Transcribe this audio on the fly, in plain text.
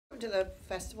to the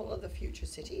Festival of the Future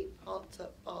City, part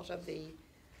of the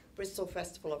Bristol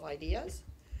Festival of Ideas.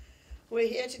 We're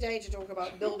here today to talk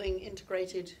about building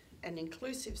integrated and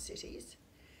inclusive cities,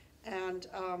 and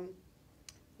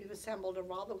we've assembled a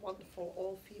rather wonderful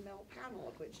all-female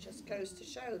panel, which just goes to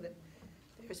show that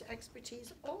there's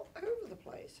expertise all over the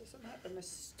place. Isn't that an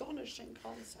astonishing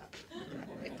concept?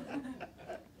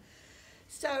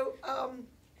 So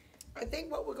I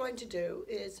think what we're going to do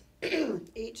is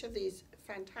each of these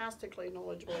fantastically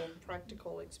knowledgeable,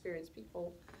 practical, experienced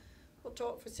people will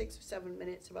talk for 6 or 7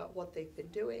 minutes about what they've been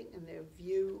doing and their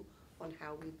view on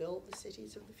how we build the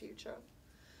cities of the future.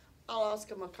 I'll ask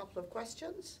them a couple of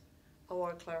questions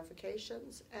or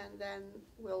clarifications, and then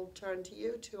we'll turn to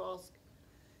you to ask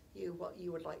you what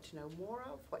you would like to know more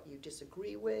of, what you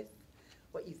disagree with,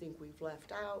 what you think we've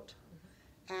left out,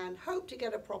 and hope to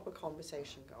get a proper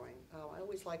conversation going. I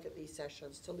always like at these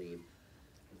sessions to leave,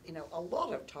 a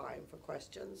lot of time for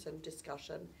questions and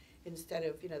discussion instead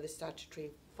of, the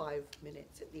statutory 5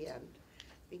 minutes at the end,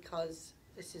 because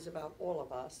this is about all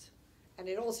of us. And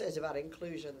it also is about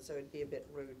inclusion, so it'd be a bit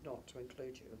rude not to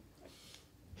include you.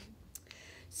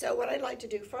 So what I'd like to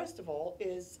do first of all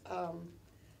is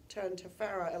turn to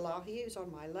Farah Elahi, who's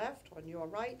on my left, on your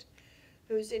right,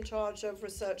 who's in charge of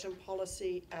research and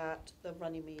policy at the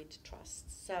Runnymede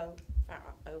Trust. So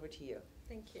Farah, over to you.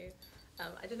 Thank you.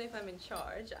 I don't know if I'm in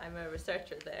charge. I'm a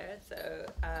researcher there. So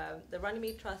the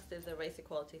Runnymede Trust is a race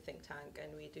equality think tank,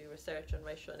 and we do research on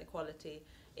racial inequality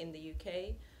in the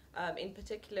UK. In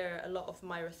particular, a lot of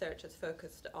my research is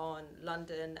focused on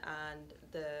London and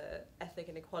the ethnic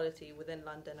inequality within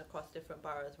London across different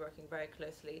boroughs, working very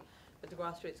closely with the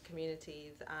grassroots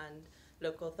communities and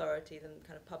local authorities and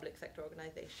kind of public sector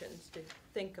organizations to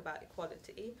think about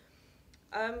equality.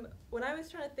 When I was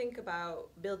trying to think about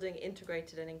building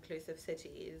integrated and inclusive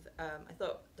cities, I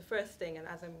thought the first thing, and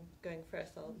as I'm going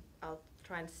first, I'll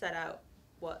try and set out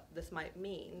what this might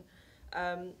mean,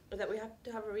 that we have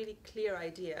to have a really clear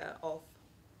idea of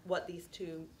what these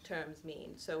two terms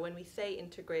mean. So when we say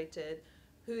integrated,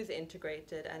 who's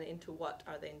integrated and into what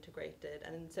are they integrated?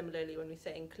 And similarly, when we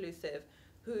say inclusive,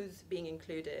 who's being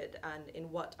included and in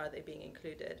what are they being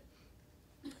included?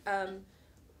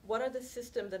 What are the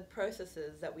systems and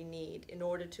processes that we need in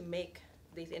order to make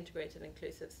these integrated and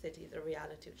inclusive cities a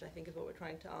reality, which I think is what we're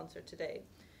trying to answer today.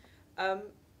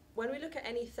 When we look at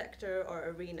any sector or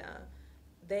arena,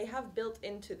 they have built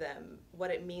into them what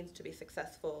it means to be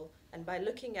successful, and by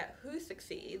looking at who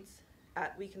succeeds,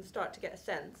 we can start to get a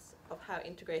sense of how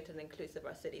integrated and inclusive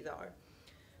our cities are.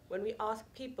 When we ask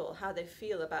people how they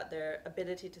feel about their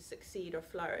ability to succeed or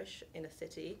flourish in a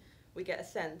city, we get a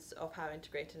sense of how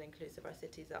integrated and inclusive our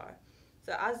cities are.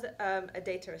 So as a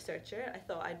data researcher, I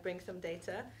thought I'd bring some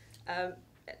data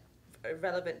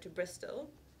relevant to Bristol.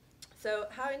 So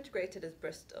how integrated is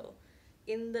Bristol?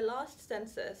 In the last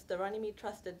census, the Runnymede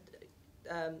Trust did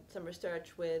some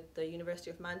research with the University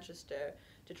of Manchester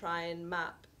to try and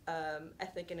map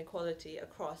ethnic inequality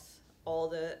across all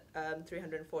the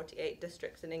 348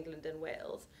 districts in England and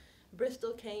Wales.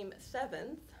 Bristol came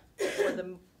 7th, or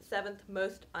the 7th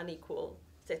most unequal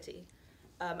city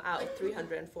out of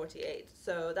 348.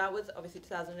 So that was obviously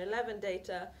 2011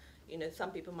 data.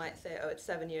 Some people might say, oh, it's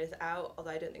 7 years out,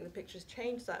 although I don't think the picture's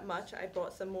changed that much. I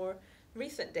brought some more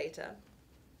recent data.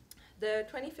 The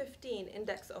 2015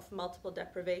 Index of Multiple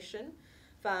Deprivation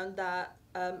found that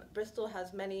Bristol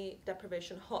has many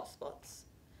deprivation hotspots.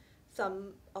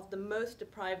 Some of the most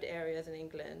deprived areas in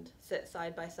England sit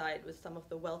side by side with some of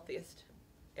the wealthiest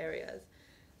areas.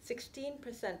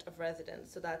 16% of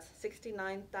residents, so that's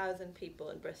 69,000 people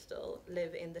in Bristol,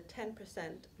 live in the 10%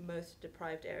 most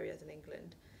deprived areas in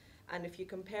England. And if you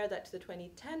compare that to the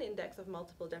 2010 Index of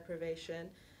Multiple Deprivation,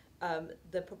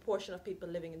 the proportion of people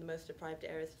living in the most deprived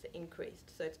areas has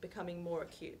increased, so it's becoming more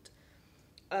acute.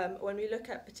 When we look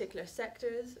at particular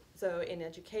sectors, so in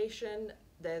education,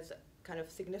 there's kind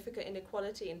of significant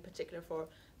inequality, in particular for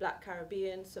Black,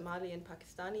 Caribbean, Somali, and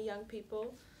Pakistani young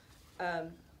people.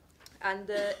 And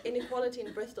the inequality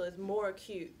in Bristol is more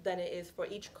acute than it is for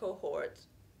each cohort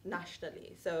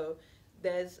nationally. So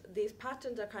these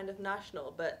patterns are kind of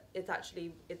national, but it's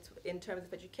in terms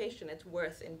of education, it's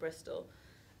worse in Bristol.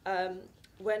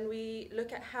 When we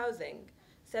look at housing,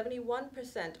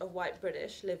 71% of white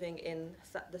British living in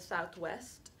the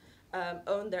southwest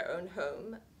own their own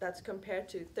home. That's compared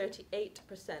to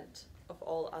 38% of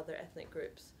all other ethnic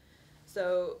groups.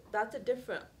 So that's a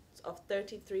difference of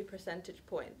 33 percentage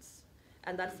points.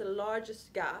 And that's the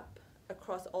largest gap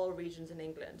across all regions in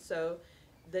England. So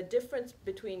the difference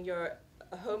between your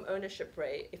home ownership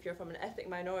rate, if you're from an ethnic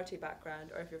minority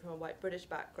background or if you're from a white British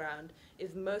background,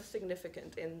 is most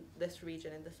significant in this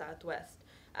region in the southwest.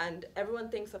 And everyone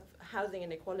thinks of housing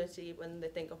inequality when they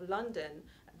think of London,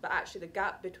 but actually the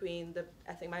gap between the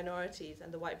ethnic minorities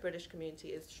and the white British community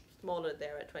is smaller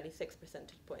there at 26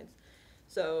 percentage points.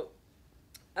 So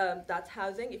that's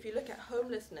housing. If you look at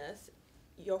homelessness,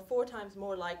 you're 4 times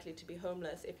more likely to be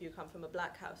homeless if you come from a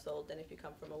black household than if you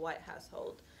come from a white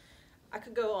household. I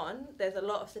could go on. There's a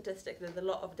lot of statistics, there's a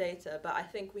lot of data, but I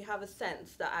think we have a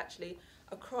sense that actually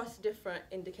across different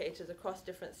indicators, across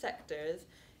different sectors,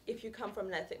 if you come from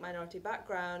an ethnic minority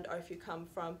background or if you come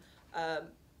from a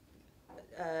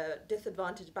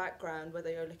disadvantaged background,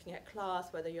 whether you're looking at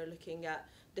class, whether you're looking at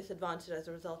disadvantage as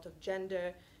a result of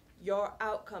gender, your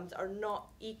outcomes are not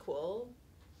equal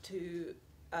to,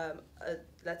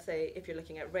 let's say, if you're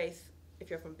looking at race, if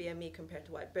you're from BME compared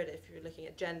to white British, if you're looking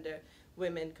at gender,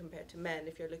 women compared to men,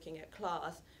 if you're looking at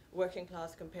class, working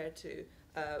class compared to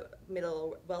middle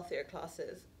or wealthier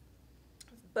classes.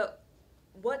 But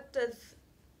what does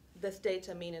this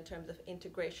data mean in terms of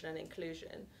integration and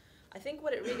inclusion? I think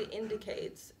what it really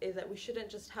indicates is that we shouldn't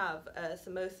just have a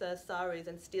samosa, saris,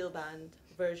 and steel band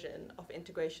version of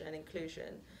integration and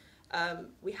inclusion.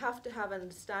 We have to have an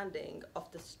understanding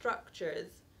of the structures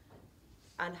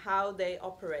and how they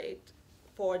operate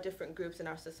for different groups in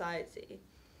our society.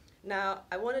 Now,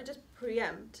 I want to just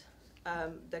preempt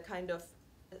the kind of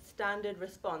standard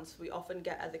response we often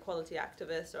get as equality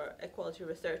activists or equality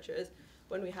researchers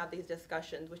when we have these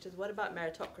discussions, which is, what about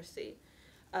meritocracy?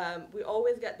 We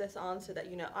always get this answer that,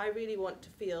 I really want to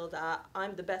feel that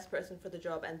I'm the best person for the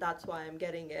job and that's why I'm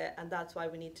getting it, and that's why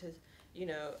we need to,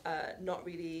 not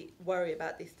really worry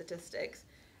about these statistics.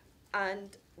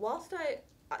 And whilst I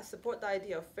support the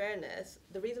idea of fairness,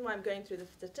 the reason why I'm going through the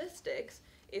statistics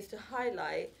is to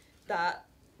highlight that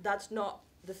that's not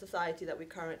the society that we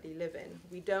currently live in.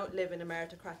 We don't live in a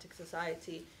meritocratic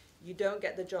society. You don't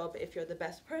get the job if you're the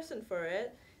best person for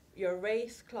it. Your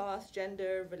race, class,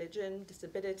 gender, religion,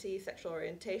 disability, sexual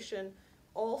orientation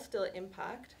all still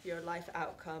impact your life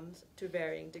outcomes to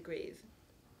varying degrees.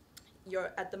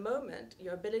 At the moment,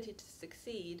 your ability to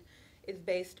succeed is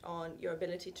based on your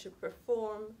ability to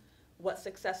perform what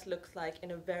success looks like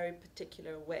in a very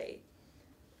particular way.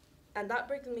 And that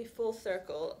brings me full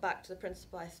circle back to the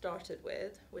principle I started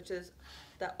with, which is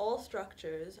that all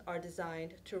structures are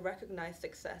designed to recognize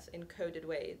success in coded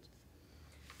ways.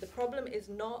 The problem is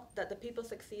not that the people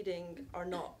succeeding are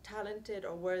not talented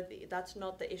or worthy. That's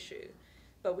not the issue.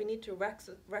 But we need to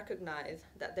recognize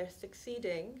that they're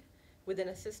succeeding within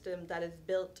a system that is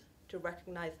built to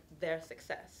recognize their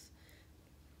success.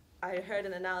 I heard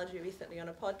an analogy recently on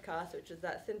a podcast, which is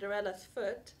that Cinderella's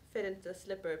foot fit into the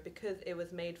slipper because it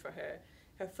was made for her.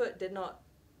 Her foot did not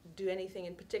do anything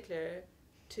in particular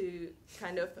to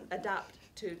kind of adapt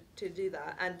to do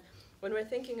that. And when we're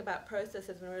thinking about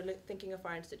processes, when we're thinking of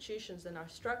our institutions and our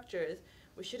structures,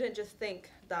 we shouldn't just think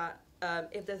that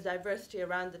if there's diversity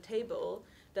around the table,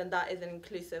 then that is an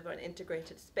inclusive or an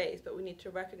integrated space. But we need to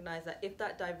recognize that if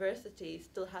that diversity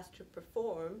still has to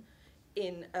perform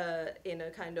in a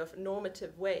kind of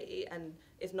normative way and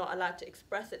is not allowed to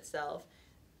express itself,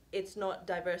 it's not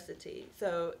diversity.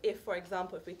 So if, for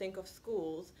example, if we think of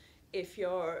schools, if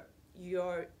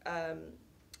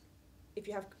if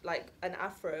you have like an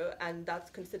afro and that's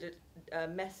considered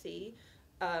messy,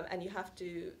 and you have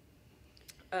to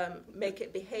make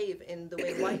it behave in the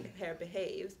way white hair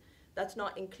behaves, that's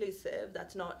not inclusive,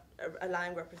 that's not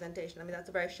allowing representation. I mean, that's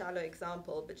a very shallow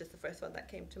example, but just the first one that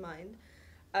came to mind.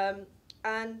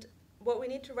 And what we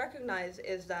need to recognize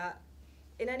is that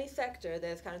in any sector,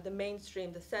 there's kind of the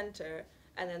mainstream, the center,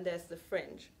 and then there's the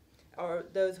fringe, or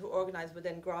those who organize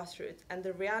within grassroots. And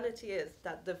the reality is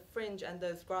that the fringe and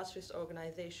those grassroots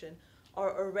organizations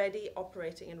are already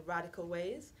operating in radical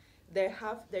ways. They're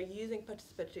using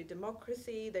participatory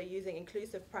democracy, they're using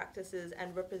inclusive practices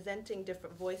and representing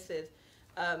different voices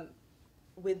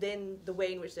within the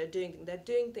way in which they're doing things. They're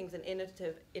doing things in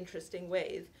innovative, interesting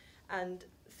ways. And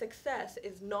success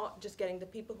is not just getting the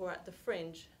people who are at the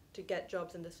fringe to get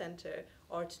jobs in the center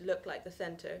or to look like the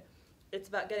center. It's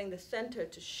about getting the center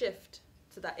to shift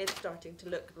so that it's starting to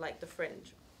look like the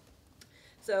fringe.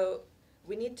 So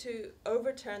we need to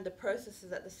overturn the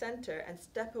processes at the center and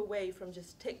step away from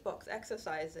just tick box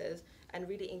exercises and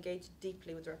really engage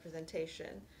deeply with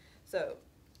representation. So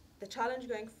the challenge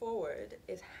going forward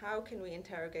is how can we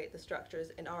interrogate the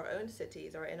structures in our own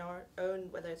cities or in our own,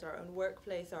 whether it's our own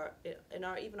workplace or in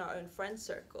even our own friend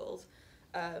circles,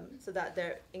 so that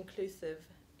they're inclusive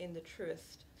in the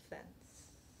truest sense.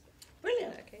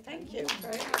 Brilliant. Okay, Thank you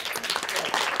very much.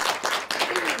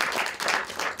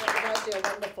 That provides a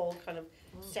wonderful kind of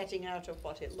setting out of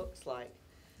what it looks like,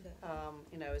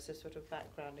 as a sort of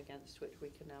background against which we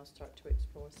can now start to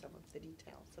explore some of the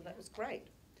details. So that was great.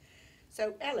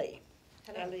 So Ellie.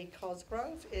 Hello. Ellie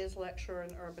Cosgrave is lecturer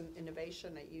in urban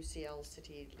innovation at UCL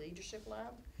City Leadership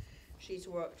Lab. She's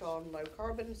worked on low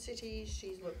carbon cities,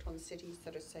 she's looked on cities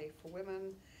that are safe for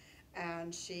women,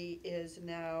 and she is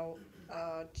now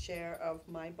chair of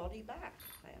My Body Back,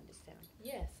 I understand.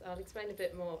 Yes, I'll explain a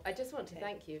bit more. I just want to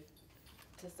thank you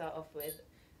to start off with.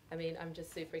 I mean, I'm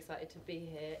just super excited to be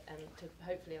here, and to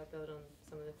hopefully I'll build on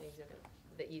some of the things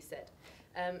that you said.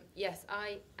 Yes,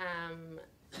 I am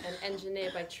an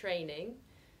engineer by training,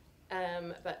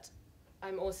 but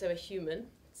I'm also a human.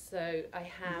 So I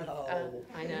have,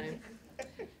 I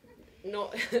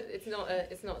know,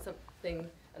 it's not something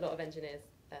a lot of engineers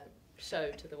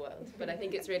show to the world, but I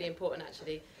think it's really important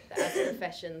actually that as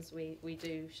professions we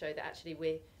do show that actually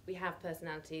we have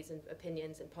personalities and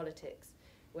opinions in politics,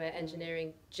 where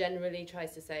engineering generally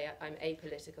tries to say I'm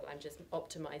apolitical, I'm just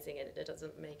optimizing it, it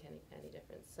doesn't make any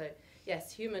difference. So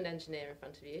yes, human engineer in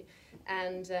front of you,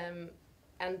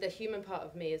 and the human part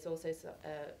of me is also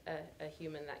a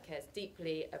human that cares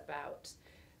deeply about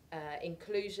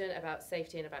inclusion, about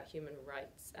safety, and about human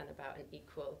rights, and about an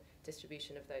equal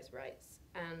distribution of those rights.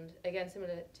 And again,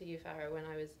 similar to you, Farah, when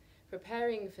I was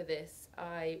preparing for this,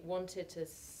 I wanted to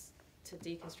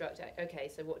deconstruct, okay,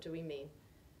 so what do we mean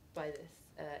by this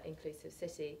inclusive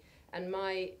city? And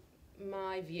my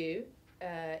view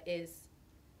is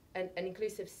an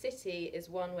inclusive city is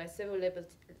one where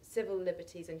civil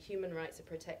liberties and human rights are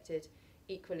protected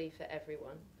equally for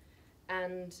everyone.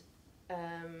 And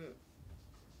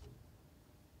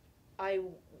I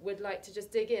would like to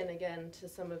just dig in again to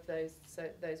some of those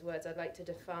words. I'd like to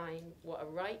define what a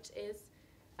right is,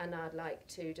 and I'd like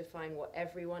to define what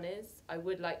everyone is. I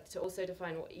would like to also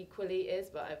define what equally is,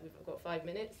 but we've got 5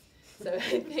 minutes. So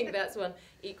I think that's one.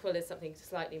 Equal is something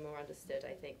slightly more understood,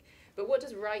 I think. But what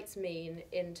does rights mean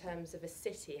in terms of a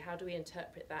city? How do we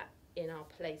interpret that in our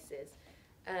places?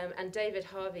 And David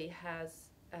Harvey has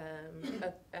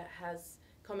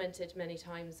commented many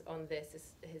times on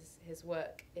this. His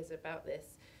work is about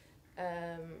this.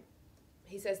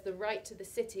 He says the right to the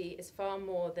city is far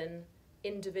more than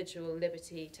individual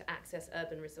liberty to access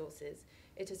urban resources.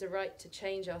 It is a right to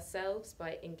change ourselves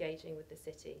by engaging with the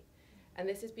city. And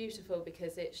this is beautiful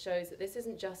because it shows that this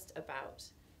isn't just about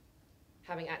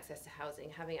having access to housing,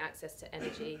 having access to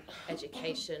energy,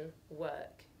 education,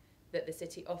 work that the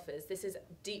city offers. This is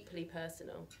deeply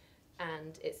personal,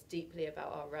 and it's deeply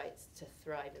about our rights to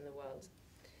thrive in the world.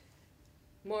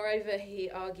 Moreover, he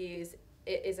argues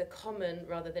it is a common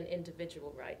rather than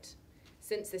individual right,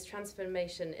 since this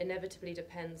transformation inevitably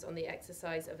depends on the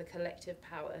exercise of a collective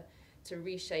power to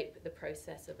reshape the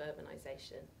process of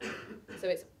urbanisation.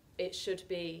 So it should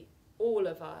be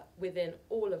within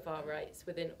all of our rights,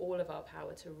 within all of our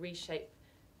power to reshape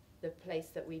the place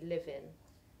that we live in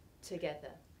together.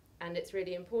 And it's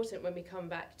really important when we come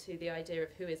back to the idea of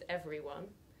who is everyone,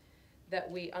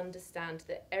 that we understand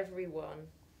that everyone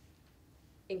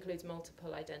includes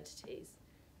multiple identities,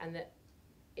 and that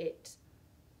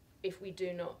if we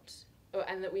do not,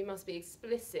 and that we must be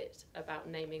explicit about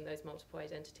naming those multiple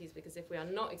identities, because if we are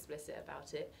not explicit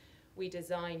about it, we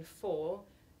design for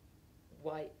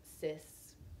white,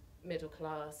 cis, middle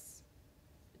class,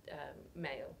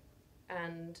 male.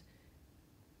 And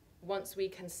once we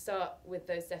can start with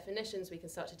those definitions, we can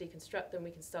start to deconstruct them, we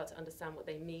can start to understand what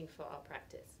they mean for our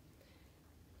practice.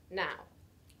 Now,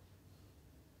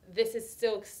 this is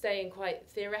still staying quite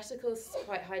theoretical,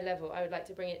 quite high level. I would like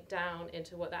to bring it down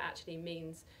into what that actually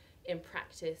means in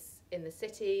practice in the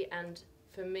city. And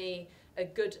for me, a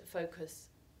good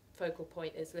focal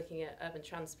point is looking at urban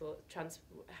transport,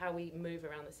 how we move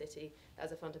around the city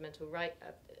as a fundamental right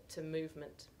to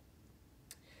movement.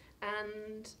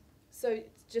 And so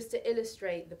just to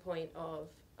illustrate the point of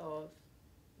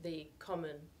the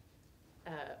common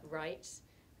right,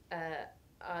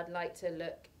 I'd like to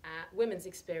look at women's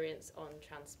experience on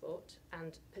transport,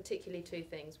 and particularly 2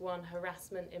 things. One,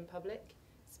 harassment in public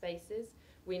spaces.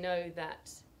 We know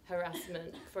that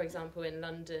harassment, for example, in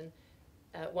London,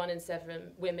 1 in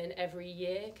 7 women every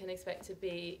year can expect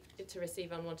to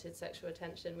receive unwanted sexual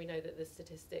attention. We know that the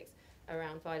statistics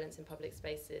around violence in public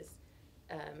spaces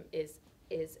is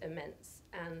immense.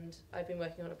 And I've been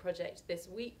working on a project this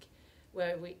week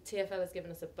where TfL has given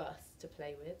us a bus to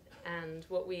play with, and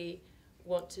what we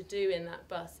want to do in that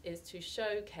bus is to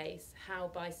showcase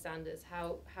how bystanders,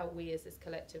 how we as this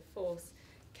collective force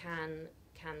can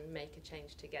make a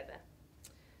change together.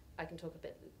 I can talk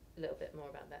a little bit more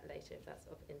about that later if that's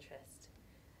of interest.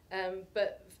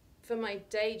 But for my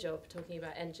day job, talking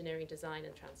about engineering, design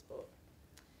and transport,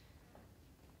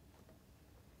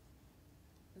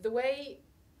 the way,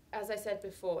 as I said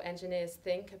before, engineers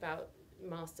think about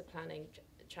master planning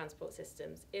transport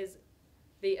systems is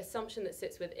the assumption that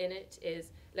sits within it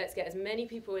is, let's get as many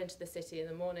people into the city in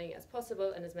the morning as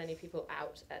possible and as many people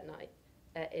out at night,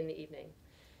 in the evening.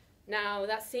 Now,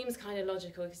 that seems kind of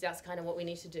logical because that's kind of what we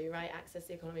need to do, right? Access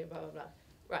the economy, blah, blah, blah.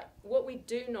 Right. What we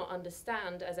do not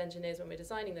understand as engineers when we're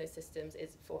designing those systems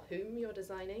is for whom you're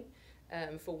designing,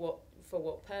 for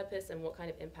what purpose, and what kind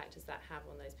of impact does that have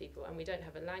on those people. And we don't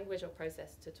have a language or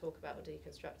process to talk about or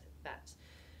deconstruct that.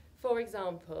 For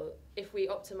example, if we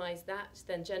optimize that,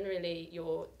 then generally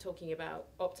you're talking about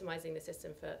optimizing the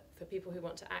system for people who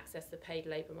want to access the paid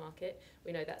labour market.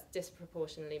 We know that's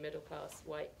disproportionately middle-class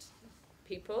white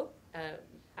people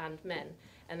and men,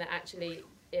 and that actually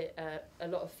a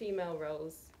lot of female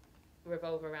roles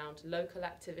revolve around local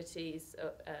activities,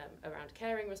 around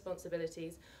caring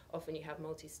responsibilities. Often you have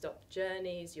multi-stop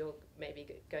journeys. You're maybe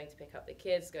going to pick up the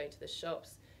kids, going to the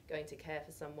shops, going to care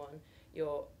for someone.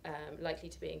 You're likely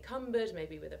to be encumbered,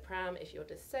 maybe with a pram. If you're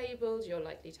disabled, you're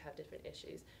likely to have different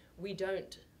issues. We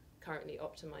don't currently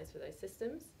optimize for those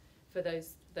systems, for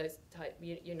those type,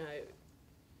 you know,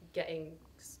 getting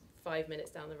 5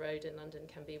 minutes down the road in London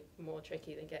can be more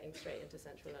tricky than getting straight into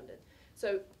central London.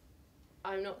 So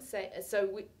I'm not saying, so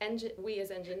we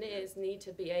as engineers need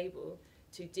to be able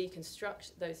to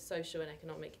deconstruct those social and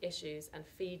economic issues and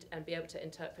be able to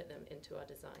interpret them into our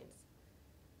designs.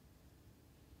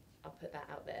 I'll put that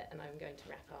out there and I'm going to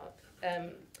wrap up.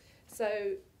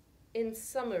 So in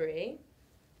summary,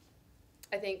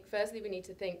 I think firstly we need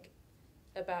to think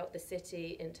about the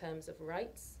city in terms of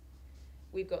rights.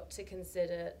 We've got to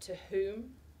consider to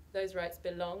whom those rights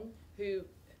belong,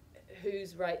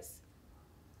 whose rights,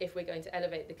 if we're going to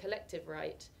elevate the collective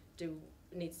right,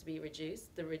 needs to be reduced,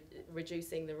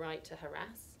 reducing the right to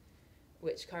harass,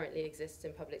 which currently exists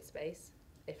in public space,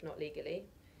 if not legally.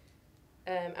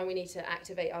 And we need to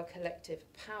activate our collective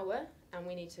power, and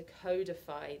we need to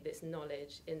codify this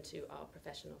knowledge into our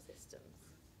professional systems.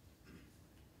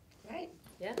 Right.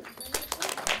 Yeah?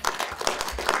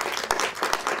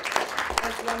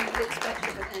 As one would expect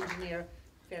of an engineer,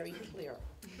 very clear.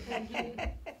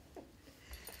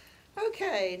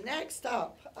 Okay, next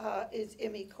up is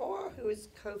Immy Kaur, who is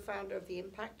co-founder of the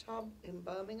Impact Hub in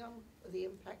Birmingham. The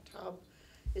Impact Hub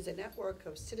is a network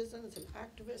of citizens and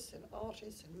activists and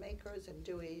artists and makers and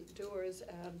doers,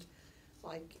 and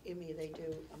like Immy, they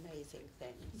do amazing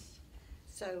things.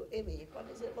 So Immy, what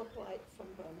does it look like from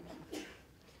Birmingham?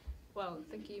 Well,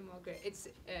 thank you, Margaret. It's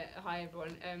hi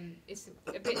everyone. It's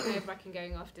a bit nerve-wracking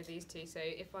going after these two. So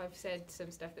if I've said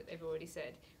some stuff that they've already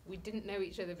said, we didn't know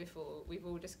each other before. We've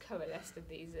all just coalesced in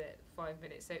these 5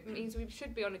 minutes. So it means we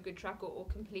should be on a good track or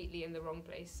completely in the wrong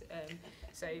place.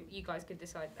 So you guys could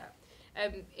decide that.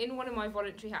 In one of my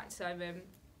voluntary hats, I'm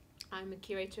a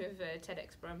curator of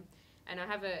TEDx Brum, and I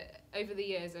have over the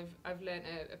years I've learned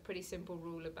a pretty simple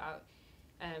rule about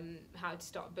how to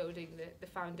start building the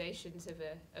foundations of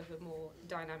a more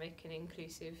dynamic and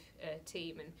inclusive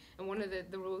team. And one of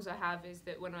the rules I have is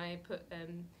that when I put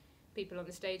people on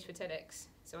the stage for TEDx,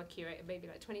 so I curate maybe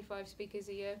like 25 speakers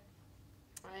a year,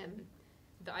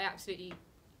 that I absolutely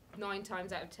 9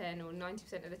 times out of 10 or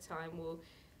 90% of the time will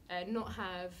not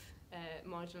have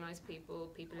marginalised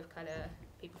people, people of colour,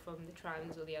 people from the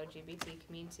trans or the LGBT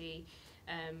community,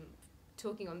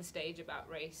 talking on the stage about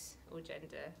race or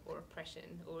gender or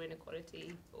oppression or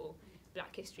inequality or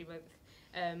Black History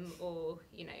Month, or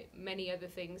you know, many other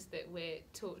things that we're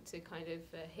taught to kind of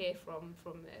hear from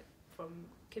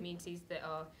communities that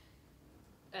are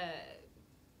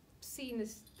seen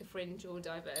as the fringe or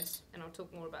diverse, and I'll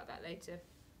talk more about that later.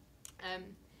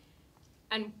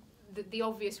 And the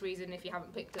obvious reason, if you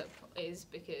haven't picked up, is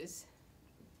because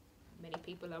many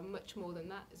people are much more than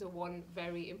that. It's a one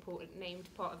very important named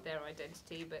part of their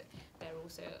identity, but they're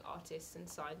also artists and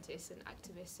scientists and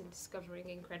activists and discovering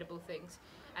incredible things.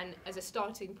 And as a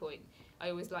starting point, I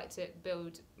always like to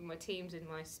build my teams and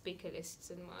my speaker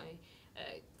lists and my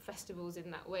festivals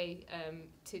in that way,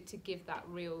 to give that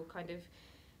real kind of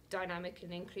dynamic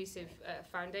and inclusive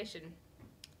foundation.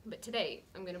 But today,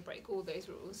 I'm going to break all those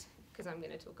rules, because I'm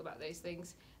going to talk about those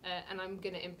things, and I'm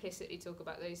going to implicitly talk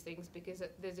about those things because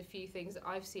there's a few things that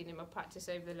I've seen in my practice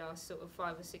over the last sort of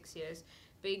 5 or 6 years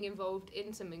being involved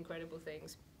in some incredible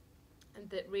things, and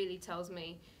that really tells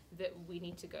me that we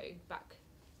need to go back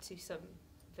to some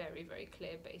very, very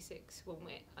clear basics when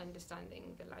we're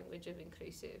understanding the language of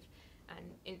inclusive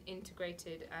and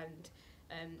integrated, and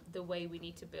the way we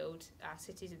need to build our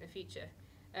cities in the future.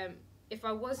 If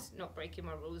I was not breaking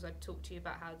my rules, I'd talk to you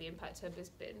about how the Impact Hub has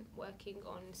been working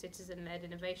on citizen-led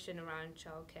innovation around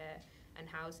childcare and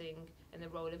housing and the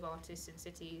role of artists in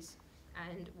cities,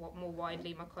 and what more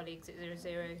widely my colleagues at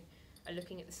 00 are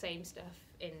looking at the same stuff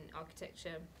in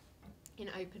architecture, in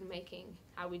open making,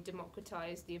 how we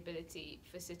democratise the ability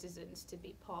for citizens to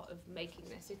be part of making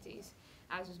their cities.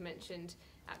 As was mentioned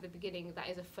at the beginning, that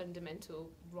is a fundamental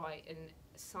right and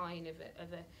sign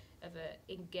of a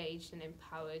engaged and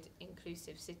empowered,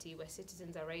 inclusive city where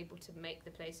citizens are able to make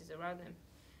the places around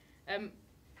them.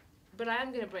 But I am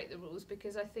going to break the rules,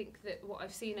 because I think that what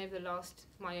I've seen over the last,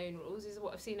 my own rules, is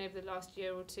what I've seen over the last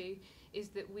year or two is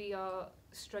that we are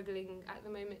struggling at the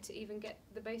moment to even get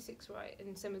the basics right,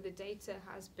 and some of the data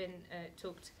has been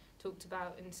talked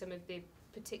about, and some of the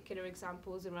particular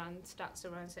examples around stats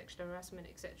around sexual harassment,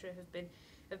 etc.,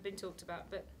 have been talked about.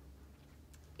 But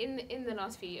in the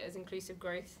last few years, inclusive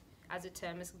growth as a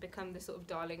term has become the sort of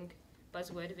darling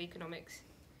buzzword of economics,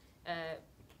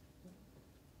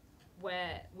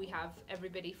 where we have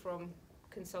everybody from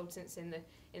consultants in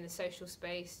the social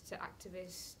space to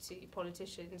activists to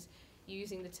politicians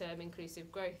using the term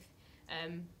inclusive growth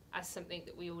as something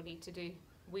that we all need to do.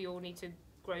 We all need to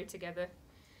grow together,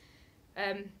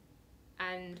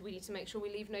 and we need to make sure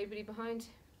we leave nobody behind.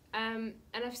 And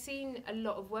I've seen a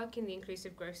lot of work in the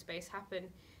inclusive growth space happen,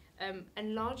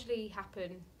 and largely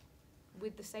happen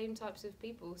with the same types of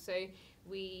people. So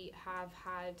we have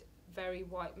had very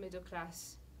white middle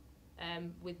class,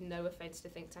 with no offence to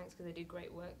think tanks because they do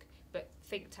great work, but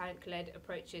think tank led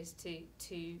approaches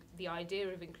to the idea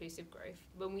of inclusive growth.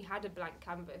 When we had a blank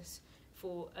canvas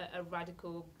for a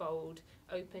radical, bold,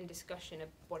 open discussion of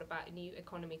what about a new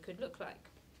economy could look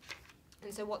like.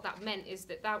 And so what that meant is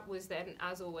that was then,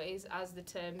 as always, as the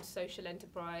terms social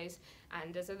enterprise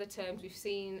and as other terms we've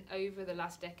seen over the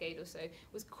last decade or so,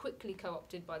 was quickly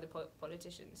co-opted by the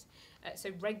politicians.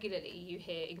 So regularly you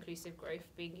hear inclusive growth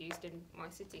being used in my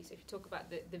city. So if you talk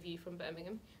about the view from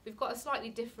Birmingham, we've got a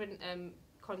slightly different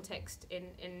context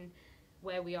in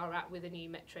where we are at with a new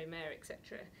metro mayor,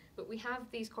 etc. But we have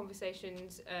these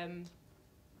conversations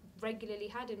regularly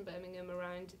had in Birmingham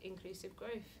around inclusive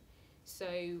growth. So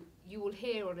you will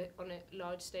hear on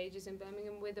large stages in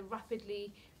Birmingham, we're the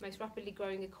most rapidly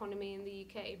growing economy in the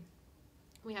UK.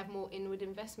 We have more inward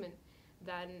investment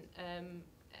than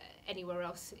anywhere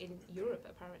else in Europe,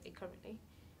 apparently, currently.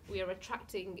 We are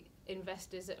attracting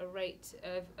investors at a rate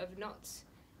of knots,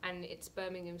 and it's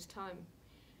Birmingham's time.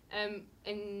 And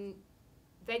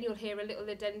then you'll hear a little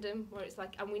addendum where it's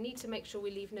like, and we need to make sure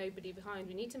we leave nobody behind.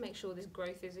 We need to make sure this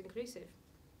growth is inclusive.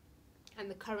 And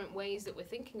the current ways that we're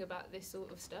thinking about this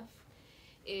sort of stuff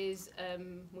is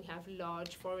we have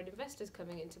large foreign investors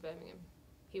coming into Birmingham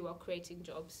who are creating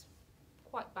jobs,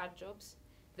 quite bad jobs,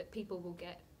 that people will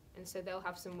get. And so they'll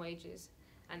have some wages,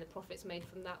 and the profits made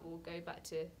from that will go back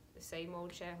to the same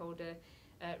old shareholder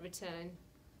return,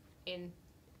 in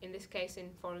this case in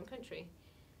foreign country.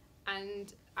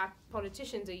 And our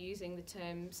politicians are using the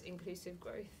terms inclusive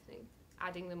growth,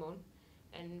 adding them on,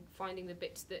 and finding the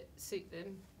bits that suit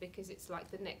them because it's like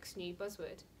the next new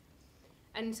buzzword.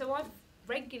 And so I've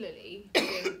regularly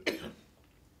been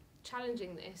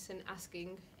challenging this and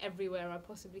asking everywhere I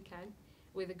possibly can,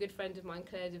 with a good friend of mine,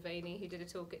 Claire Devaney, who did a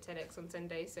talk at TEDx on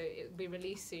Sunday, so it'll be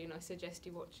released soon, I suggest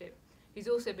you watch it, who's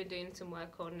also been doing some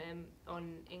work on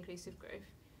inclusive growth.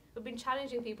 We've been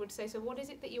challenging people to say, so what is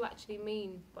it that you actually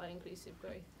mean by inclusive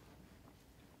growth?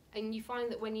 And you find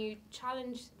that when you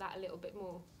challenge that a little bit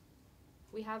more,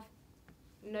 we have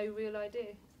no real idea.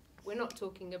 We're not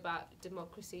talking about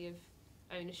democracy of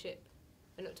ownership.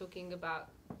 We're not talking about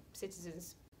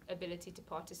citizens' ability to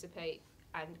participate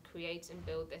and create and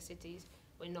build their cities.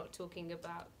 We're not talking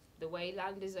about the way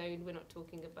land is owned. We're not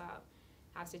talking about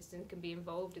how citizens can be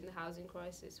involved in the housing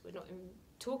crisis. We're not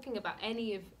talking about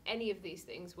any of these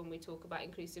things when we talk about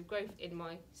inclusive growth in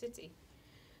my city.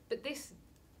 But this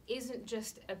isn't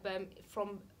just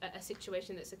from a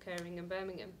situation that's occurring in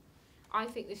Birmingham. I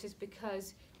think this is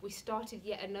because we started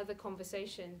yet another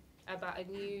conversation about a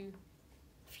new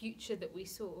future that we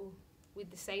saw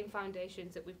with the same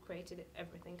foundations that we've created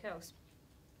everything else.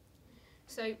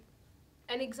 So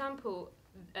an example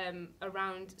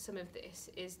around some of this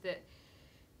is that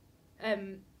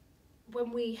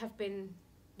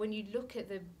when you look at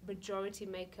the majority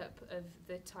makeup of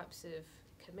the types of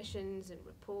commissions and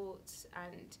reports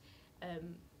and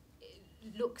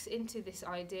looks into this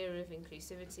idea of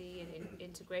inclusivity and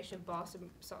integration, bar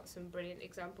some brilliant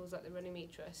examples like the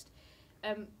Runnymede Trust,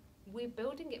 we're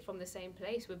building it from the same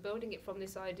place. We're building it from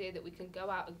this idea that we can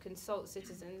go out and consult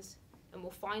citizens, and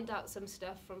we'll find out some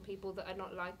stuff from people that are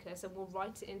not like us, and we'll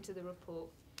write it into the report.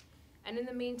 And in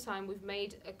the meantime, we've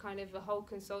made a kind of a whole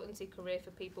consultancy career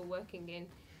for people working in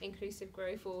inclusive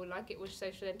growth, or like it was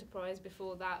social enterprise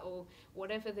before that, or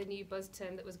whatever the new buzz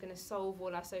term that was going to solve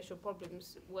all our social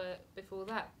problems were before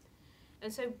that.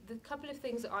 And so the couple of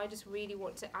things that I just really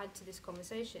want to add to this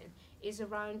conversation is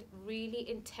around really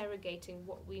interrogating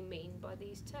what we mean by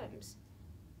these terms.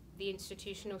 The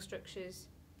institutional structures,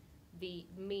 the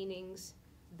meanings,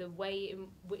 the way in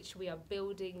which we are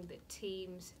building the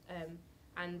teams,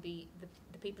 and the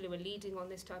people who are leading on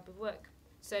this type of work.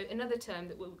 So another term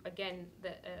that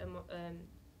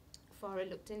Farah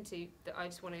looked into that I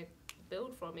just want to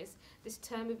build from is this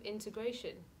term of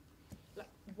integration. Like,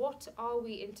 what are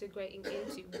we integrating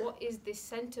into? What is this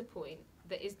centre point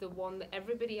that is the one that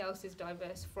everybody else is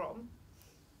diverse from?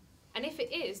 And if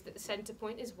it is that the centre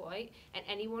point is white and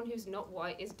anyone who's not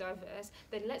white is diverse,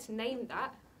 then let's name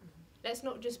that. Let's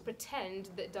not just pretend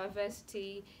that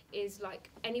diversity is like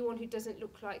anyone who doesn't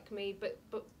look like me, but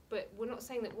we're not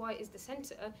saying that white is the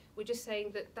centre, we're just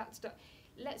saying that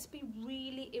let's be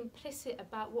really implicit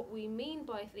about what we mean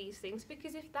by these things,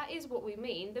 because if that is what we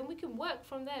mean, then we can work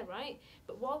from there, right?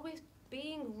 But while we're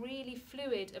being really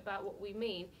fluid about what we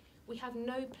mean, we have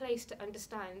no place to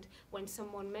understand when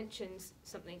someone mentions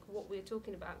something, what we're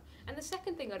talking about. And the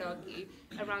second thing I'd argue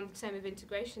around the term of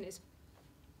integration is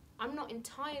I'm not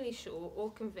entirely sure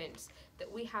or convinced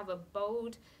that we have a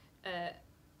bold,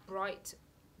 bright,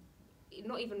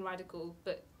 not even radical,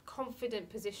 but confident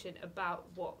position about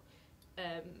what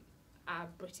our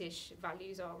British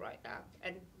values are right now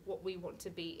and what we want to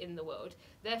be in the world.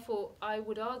 Therefore, I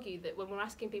would argue that when we're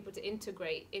asking people to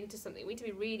integrate into something, we need to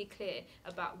be really clear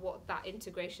about what that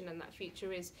integration and that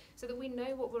future is, so that we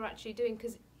know what we're actually doing.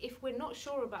 Because if we're not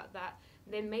sure about that,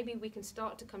 then maybe we can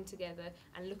start to come together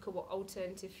and look at what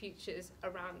alternative futures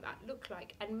around that look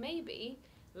like. And maybe,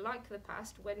 like the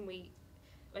past, when we,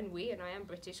 and I am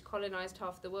British, colonised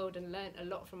half the world and learnt a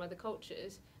lot from other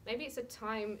cultures, maybe it's a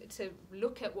time to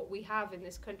look at what we have in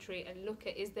this country and look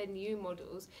at, is there new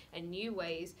models and new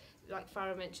ways, like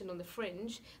Farah mentioned on the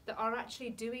fringe, that are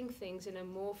actually doing things in a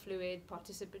more fluid,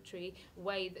 participatory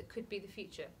way that could be the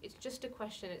future. It's just a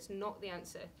question, it's not the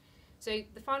answer. So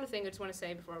the final thing I just want to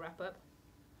say before I wrap up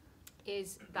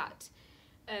is that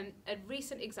a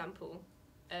recent example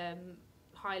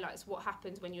highlights what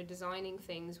happens when you're designing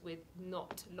things with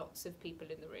not lots of people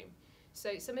in the room.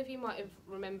 So some of you might have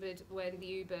remembered when the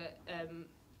Uber,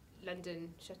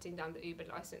 London shutting down the Uber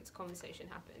licence conversation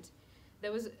happened.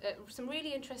 There was some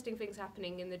really interesting things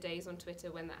happening in the days on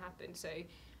Twitter when that happened. So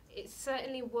it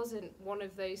certainly wasn't one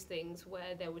of those things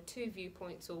where there were two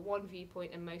viewpoints or one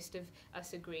viewpoint and most of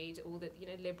us agreed, all the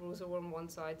liberals were on one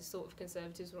side, the sort of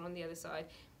conservatives were on the other side.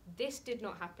 This did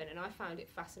not happen, and I found it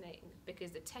fascinating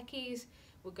because the techies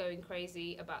were going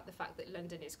crazy about the fact that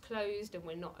London is closed and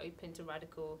we're not open to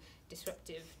radical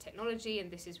disruptive technology,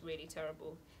 and this is really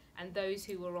terrible. And those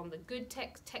who were on the good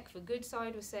tech for good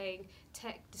side were saying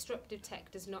disruptive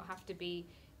tech does not have to be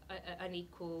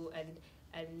unequal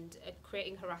and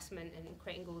creating harassment and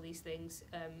creating all these things.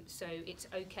 So it's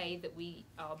okay that we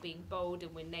are being bold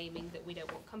and we're naming that we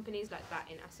don't want companies like that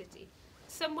in our city.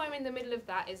 Somewhere in the middle of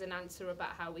that is an answer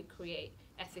about how we create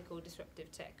ethical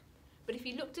disruptive tech. But if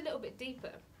you looked a little bit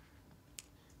deeper,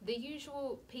 the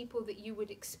usual people that you would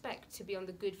expect to be on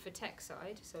the good for tech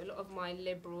side, so a lot of my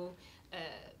liberal,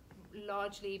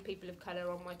 largely people of colour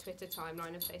on my Twitter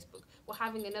timeline and Facebook, were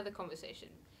having another conversation.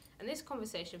 And this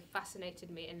conversation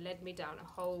fascinated me and led me down a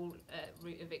whole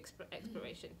route of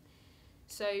exploration.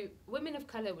 So women of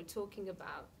colour were talking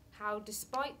about how,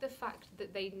 despite the fact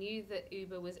that they knew that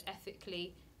Uber was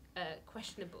ethically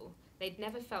questionable, they'd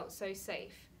never felt so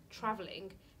safe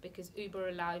travelling because Uber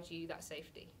allowed you that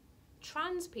safety.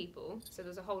 Trans people, so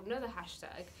there's a whole another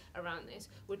hashtag around this,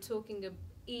 were talking of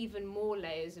even more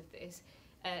layers of this,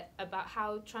 about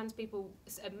how trans people,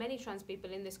 many trans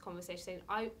people in this conversation saying,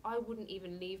 I wouldn't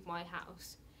even leave my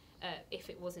house if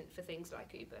it wasn't for things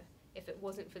like Uber, if it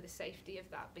wasn't for the safety of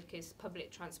that, because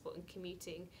public transport and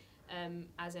commuting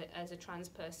as a trans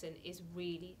person is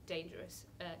really dangerous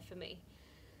for me.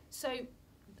 So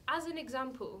as an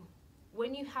example,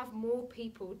 when you have more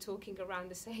people talking around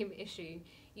the same issue,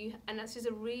 and that's just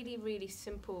a really, really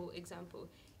simple example,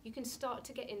 you can start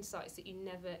to get insights that you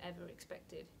never, ever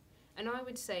expected. And I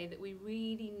would say that we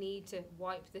really need to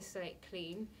wipe the slate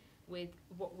clean with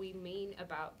what we mean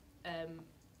about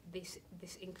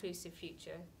this inclusive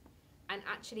future, and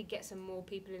actually get some more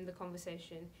people in the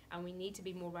conversation, and we need to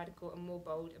be more radical and more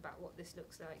bold about what this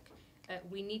looks like.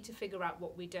 We need to figure out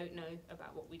what we don't know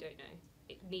about what we don't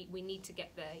know. We need to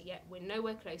get there, yet we're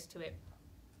nowhere close to it.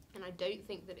 And I don't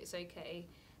think that it's okay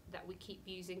that we keep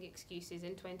using excuses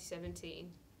in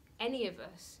 2017, any of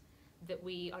us, that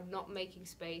we are not making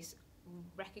space,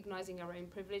 recognising our own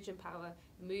privilege and power,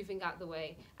 moving out the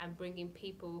way, and bringing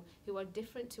people who are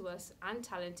different to us and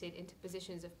talented into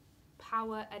positions of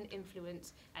power and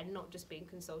influence, and not just being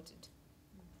consulted.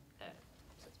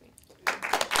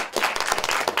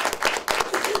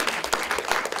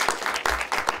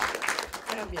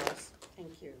 Fabulous,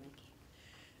 thank you.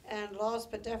 And last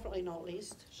but definitely not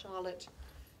least, Charlotte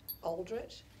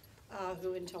Alldritt,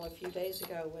 who until a few days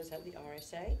ago was at the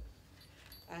RSA,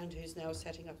 and who's now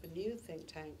setting up a new think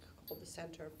tank called the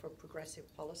Centre for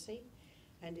Progressive Policy.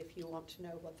 And if you want to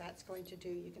know what that's going to do,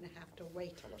 you're going to have to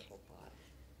wait a little while.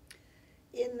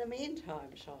 In the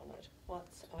meantime, Charlotte,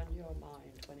 what's on your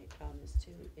mind when it comes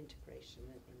to integration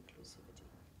and inclusivity?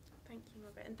 Thank you,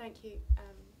 Margaret, and thank you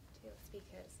to your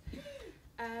speakers.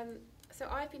 So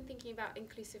I've been thinking about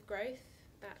inclusive growth,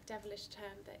 that devilish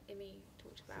term that Immy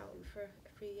talked about for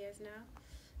a few years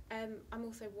now. I'm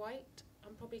also white.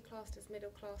 I'm probably classed as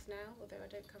middle class now, although I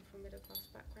don't come from a middle class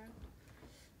background.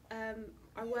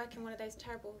 I work in one of those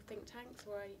terrible think tanks,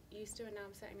 or I used to, and now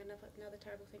I'm setting another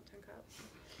terrible think tank up.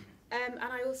 And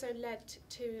I also led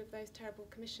 2 of those terrible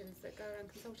commissions that go around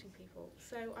consulting people.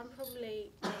 So I'm probably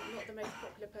not the most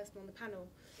popular person on the panel.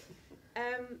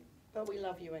 But we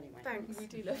love you anyway. Thanks. We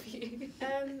do love you.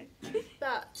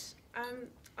 But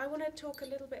I want to talk a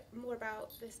little bit more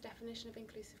about this definition of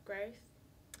inclusive growth.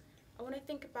 I want to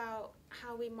think about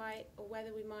how we might, or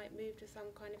whether we might, move to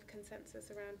some kind of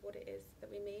consensus around what it is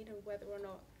that we mean, and whether or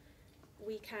not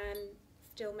we can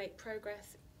still make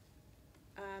progress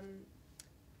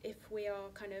if we are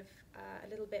kind of a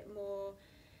little bit more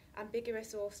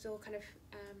ambiguous, or still kind of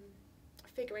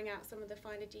figuring out some of the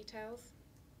finer details.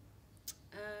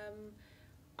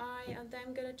 I am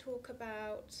then going to talk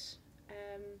about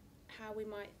how we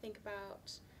might think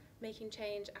about making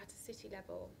change at a city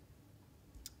level.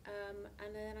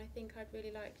 And then I think I'd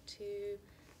really like to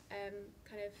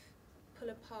kind of pull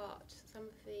apart some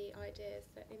of the ideas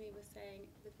that Immy was saying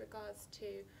with regards to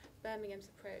Birmingham's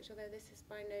approach, although this is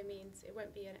by no means, it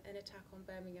won't be an attack on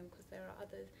Birmingham, because there are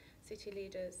other city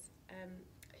leaders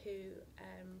who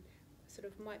sort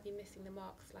of might be missing the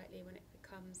mark slightly when it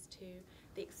comes to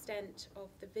the extent of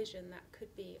the vision that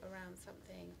could be around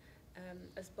something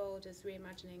as bold as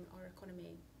reimagining our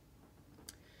economy.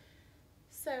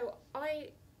 So I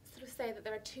sort of say that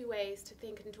there are 2 ways to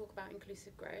think and talk about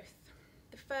inclusive growth.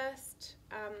 The first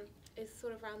is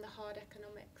sort of around the hard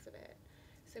economics of it.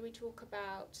 So we talk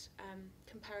about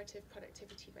comparative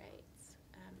productivity rates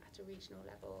at a regional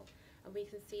level, and we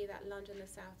can see that London and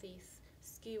the South East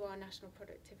skew our national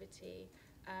productivity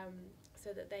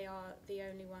so that they are the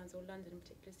only ones, or London in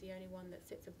particular is the only one that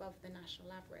sits above the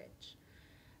national average.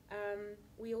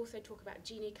 We also talk about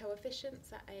Gini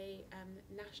coefficients at a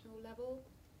national level,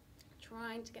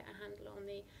 trying to get a handle on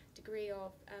the degree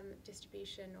of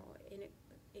distribution or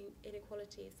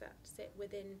inequalities that sit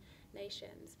within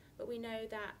nations. But we know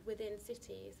that within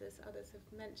cities, as others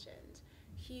have mentioned,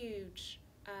 huge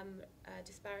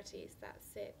disparities that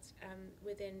sit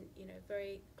within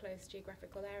very close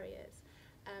geographical areas.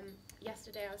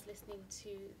 Yesterday I was listening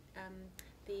to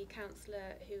the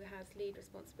councillor who has lead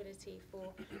responsibility for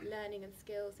learning and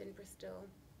skills in Bristol,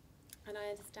 and I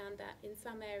understand that in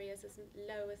some areas as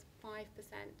low as 5%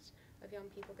 of young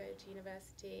people go to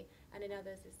university, and in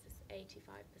others it's just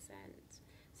 85%.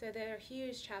 So there are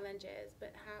huge challenges,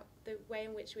 but the way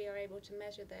in which we are able to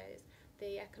measure those,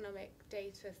 the economic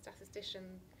data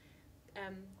statistician,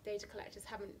 data collectors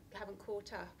haven't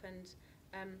caught up, and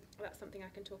that's something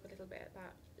I can talk a little bit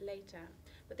about later.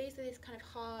 But these are these kind of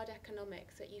hard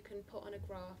economics that you can put on a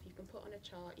graph, you can put on a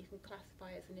chart, you can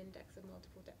classify as an index of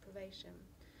multiple deprivation.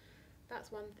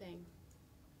 That's one thing.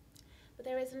 But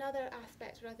there is another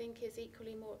aspect that I think is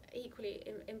equally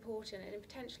important, and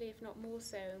potentially, if not more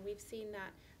so, and we've seen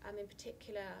that in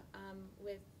particular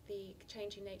with the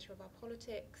changing nature of our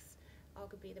politics,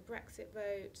 arguably the Brexit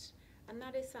vote, and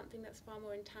that is something that's far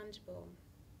more intangible.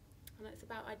 And it's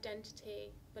about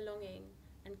identity, belonging,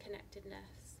 and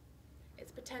connectedness.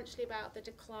 It's potentially about the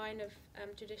decline of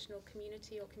traditional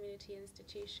community or community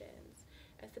institutions.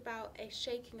 It's about a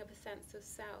shaking of a sense of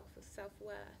self, of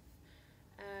self-worth,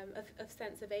 of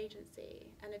sense of agency,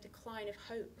 and a decline of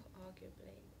hope,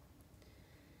 arguably.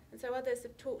 And so others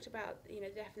have talked about the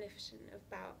definition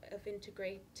of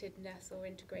integratedness or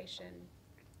integration.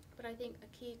 But I think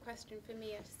a key question for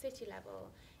me at a city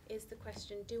level is the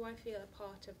question, do I feel a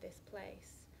part of this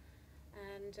place?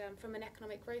 And from an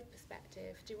economic growth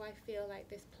perspective, do I feel like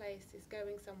this place is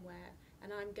going somewhere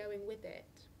and I'm going with it?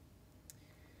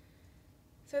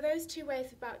 So those 2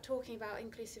 ways about talking about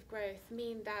inclusive growth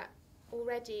mean that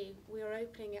already we are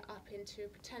opening it up into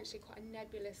potentially quite a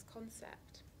nebulous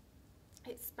concept.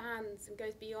 It spans and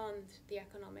goes beyond the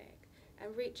economic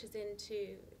and reaches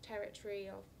into territory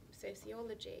of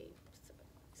sociology,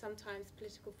 sometimes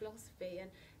political philosophy,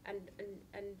 and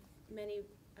many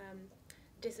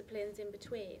disciplines in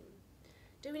between.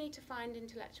 Do we need to find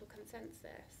intellectual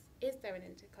consensus? is there an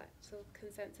intellectual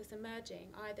consensus emerging,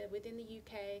 either within the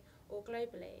UK or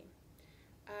globally?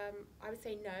 I would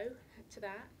say no to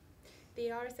that. The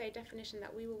RSA definition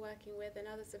that we were working with and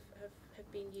others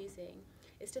have been using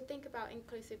is to think about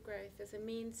inclusive growth as a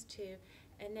means to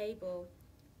enable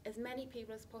as many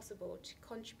people as possible to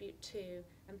contribute to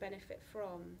and benefit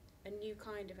from a new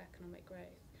kind of economic growth.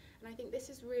 And I think this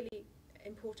is really an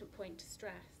important point to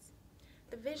stress.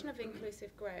 The vision of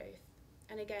inclusive growth,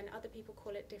 and again, other people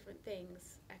call it different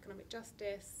things, economic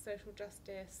justice, social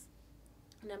justice,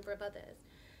 a number of others.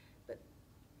 But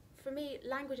for me,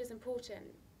 language is important,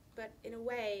 but in a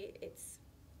way,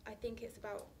 I think it's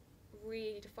about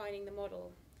really defining the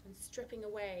model and stripping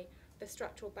away the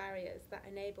structural barriers that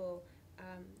enable,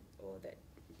 or that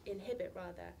inhibit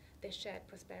rather, this shared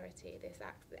prosperity, this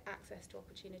access to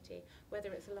opportunity,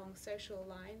 whether it's along social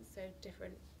lines, so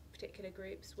different particular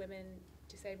groups, women,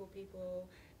 disabled people,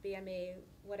 BME,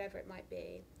 whatever it might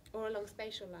be, or along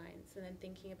spatial lines, and then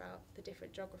thinking about the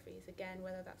different geographies, again,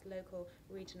 whether that's local,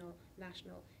 regional,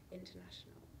 national,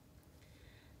 international.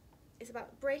 It's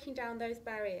about breaking down those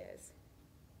barriers,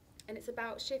 and it's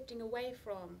about shifting away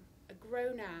from a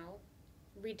grow now,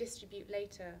 redistribute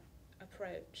later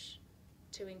approach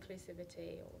to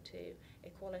inclusivity or to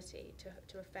equality,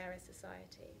 to a fairer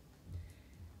society,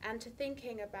 and to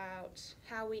thinking about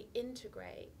how we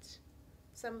integrate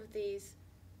some of these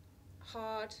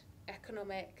hard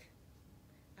economic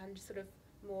and sort of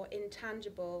more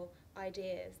intangible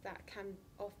ideas that can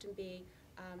often be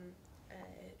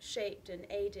shaped and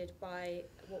aided by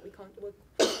what we call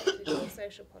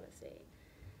social policy.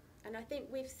 And I think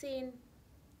we've seen,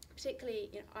 particularly,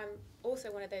 I'm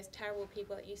also one of those terrible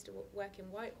people that used to work in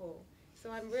Whitehall, so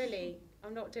I'm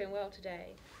not doing well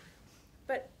today.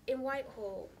 But in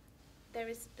Whitehall, there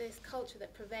is this culture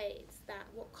that pervades that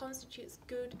what constitutes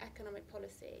good economic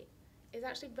policy is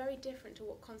actually very different to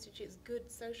what constitutes good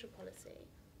social policy,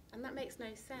 and that makes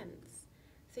no sense.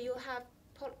 So you'll have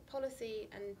policy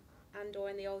and or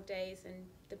in the old days, and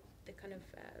the kind of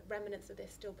remnants of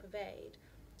this still pervade,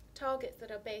 targets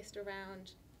that are based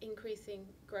around increasing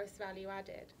gross value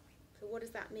added. So what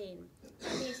does that mean?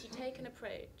 That means you take an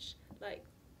approach, like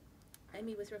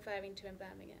Immy was referring to in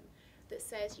Birmingham, that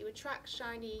says you attract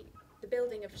the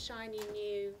building of shiny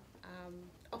new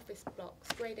office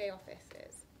blocks, grade A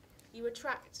offices. You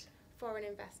attract foreign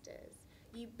investors.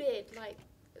 You bid, like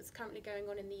is currently going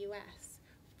on in the US,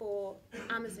 for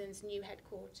Amazon's new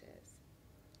headquarters.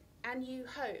 And you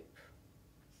hope,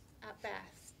 at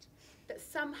best, that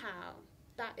somehow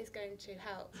that is going to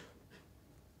help,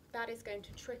 that is going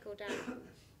to trickle down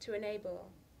to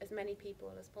enable as many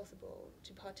people as possible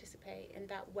to participate in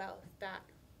that wealth that,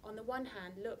 on the one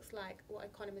hand, looks like what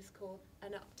economists call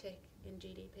an uptick in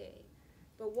GDP.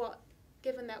 But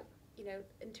given that,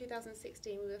 in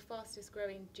 2016 we were the fastest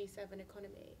growing G7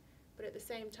 economy, but at the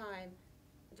same time,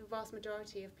 the vast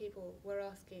majority of people were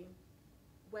asking,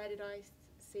 where did I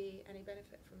see any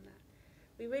benefit from that?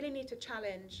 We really need to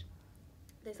challenge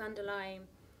this underlying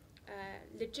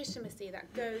legitimacy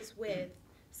that goes with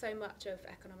so much of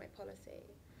economic policy.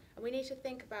 And we need to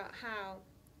think about how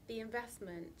the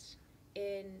investment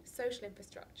in social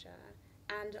infrastructure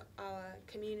and our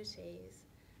communities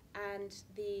and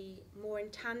the more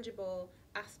intangible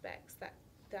aspects that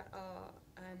are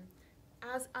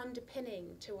as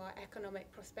underpinning to our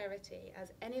economic prosperity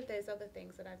as any of those other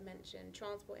things that I've mentioned,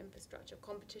 transport infrastructure,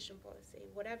 competition policy,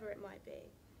 whatever it might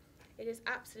be. It is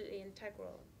absolutely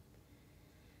integral.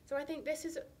 So I think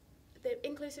the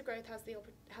inclusive growth has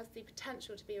the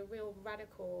potential to be a real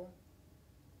radical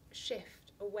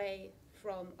shift away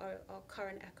from our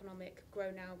current economic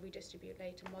grow now, redistribute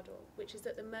later model, which is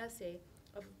at the mercy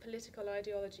of a political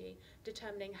ideology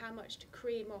determining how much to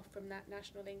cream off from that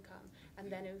national income and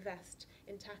then invest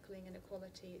in tackling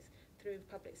inequalities through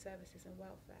public services and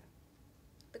welfare.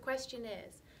 The question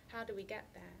is, how do we get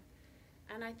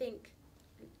there? And I think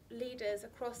leaders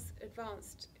across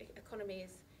advanced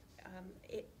economies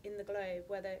in the globe,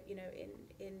 whether in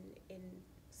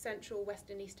Central,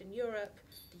 Western, Eastern Europe,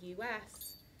 the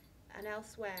US, and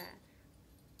elsewhere,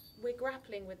 we're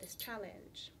grappling with this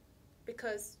challenge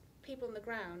because people on the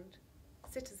ground,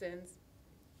 citizens,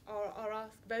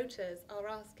 voters are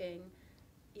asking,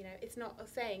 it's not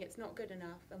saying it's not good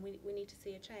enough, and we need to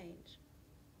see a change.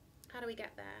 How do we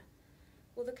get there?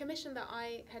 Well, the commission that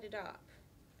I headed up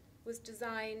was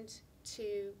designed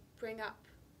to bring up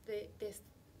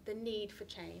the need for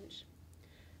change,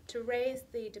 to raise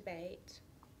the debate,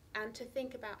 and to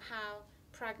think about how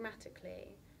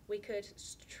pragmatically we could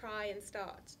try and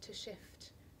start to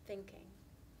shift thinking.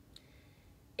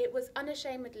 It was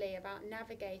unashamedly about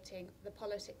navigating the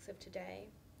politics of today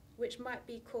which might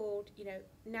be called,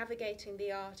 navigating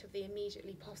the art of the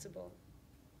immediately possible.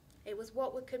 It was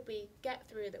what could we get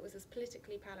through that was as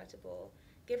politically palatable,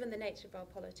 given the nature of our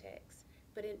politics,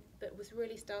 but was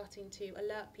really starting to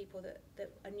alert people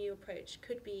that a new approach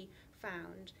could be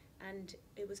found, and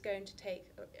it was going to take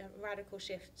a radical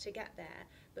shift to get there.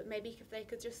 But maybe if they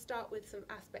could just start with some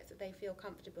aspects that they feel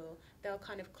comfortable, they'll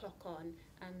kind of clock on,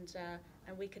 and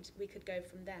we could go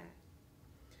from there.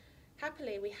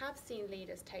 Happily, we have seen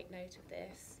leaders take note of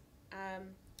this,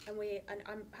 and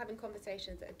I'm having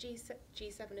conversations at a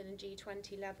G7 and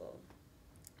G20 level,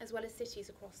 as well as cities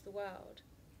across the world.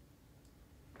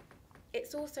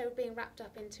 It's also being wrapped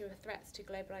up into threats to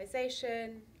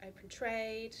globalization, open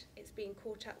trade. It's being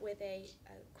caught up with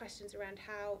questions around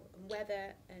how and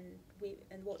whether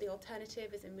and what the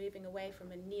alternative is in moving away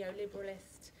from a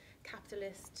neoliberalist,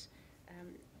 capitalist,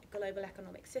 global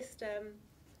economic system.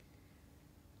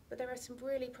 But there are some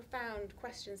really profound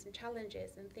questions and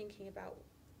challenges in thinking about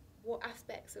what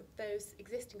aspects of those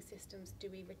existing systems do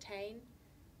we retain,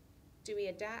 do we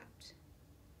adapt,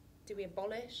 do we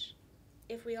abolish,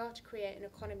 if we are to create an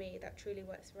economy that truly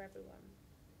works for everyone.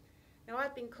 Now,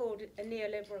 I've been called a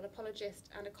neoliberal apologist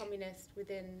and a communist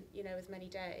within, as many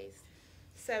days.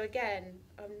 So again,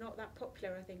 I'm not that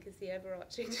popular, I think, is the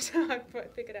overarching term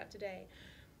I've figured out today.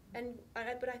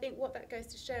 But I think what that goes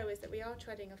to show is that we are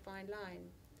treading a fine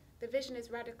line. The vision is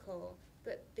radical,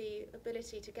 but the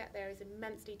ability to get there is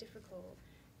immensely difficult.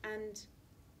 And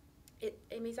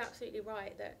Immy's absolutely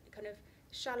right that kind of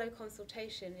shallow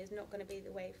consultation is not going to be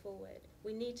the way forward.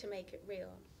 We need to make it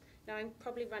real. Now, I'm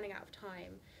probably running out of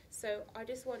time, so I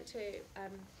just want to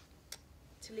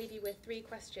leave you with 3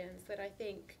 questions that I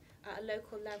think at a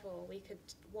local level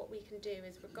what we can do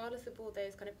is, regardless of all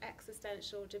those kind of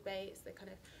existential debates, the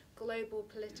kind of global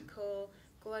political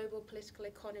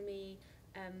economy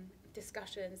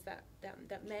discussions that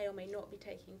may or may not be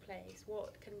taking place,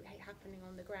 what can be happening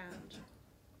on the ground?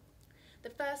 The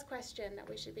first question that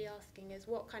we should be asking is,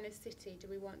 what kind of city do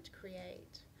we want to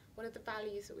create? What are the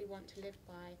values that we want to live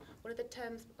by? What are the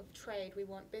terms of trade we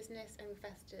want business and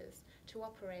investors to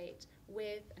operate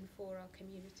with and for our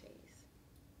communities?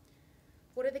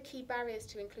 What are the key barriers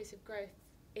to inclusive growth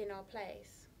in our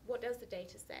place? What does the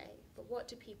data say? But what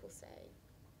do people say?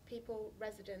 People,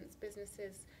 residents,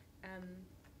 businesses,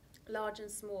 large and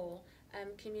small,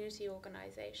 community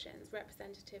organisations,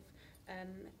 representative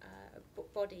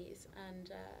bodies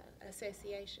and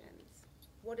associations.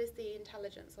 What is the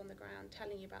intelligence on the ground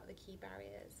telling you about the key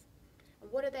barriers?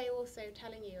 And what are they also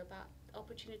telling you about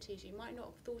opportunities you might not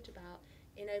have thought about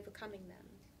in overcoming them?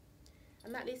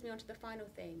 And that leads me on to the final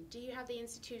thing. Do you have the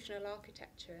institutional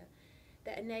architecture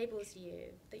that enables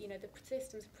you, that the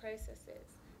systems and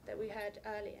processes that we heard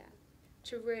earlier,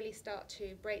 to really start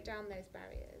to break down those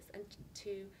barriers and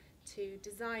to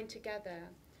design together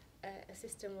a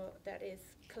system that is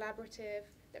collaborative,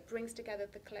 that brings together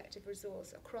the collective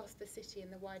resource across the city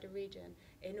and the wider region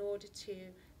in order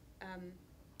to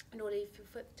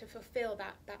fulfill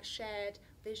that shared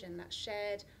vision, that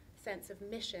shared sense of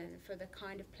mission for the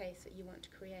kind of place that you want to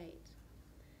create.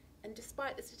 And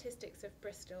despite the statistics of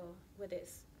Bristol, with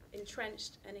its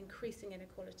entrenched and increasing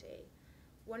inequality,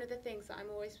 one of the things that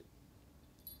I'm always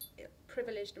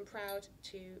privileged and proud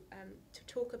to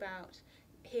talk about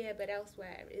here but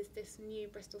elsewhere is this new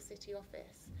Bristol City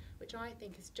office, which I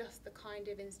think is just the kind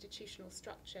of institutional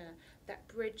structure that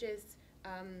bridges,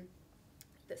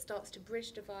 that starts to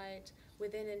bridge divide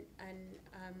within and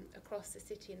across the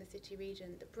city and the city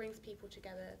region, that brings people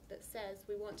together, that says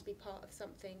we want to be part of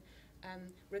something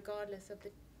regardless of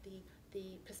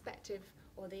the perspective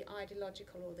or the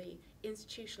ideological or the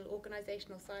institutional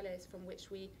organisational silos from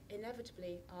which we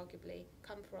inevitably, arguably,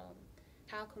 come from.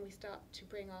 How can we start to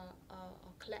bring our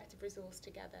collective resource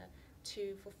together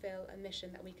to fulfil a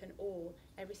mission that we can all,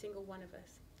 every single one of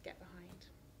us, get behind?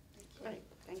 Great,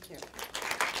 thank you.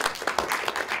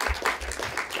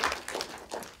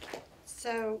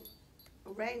 So,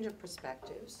 a range of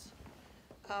perspectives.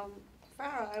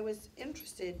 Farah, I was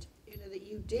interested, that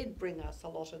you did bring us a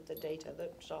lot of the data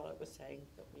that Charlotte was saying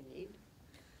that we need,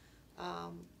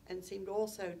 and seemed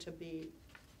also to be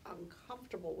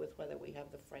uncomfortable with whether we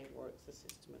have the frameworks, the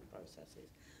system and processes.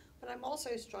 But I'm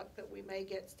also struck that we may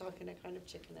get stuck in a kind of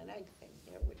chicken and egg thing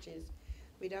here, which is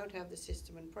we don't have the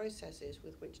system and processes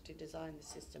with which to design the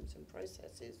systems and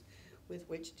processes with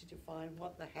which to define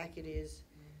what the heck it is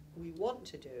we want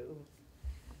to do,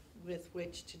 with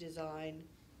which to design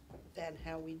then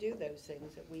how we do those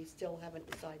things that we still haven't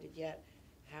decided yet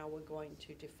how we're going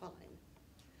to define.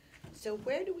 So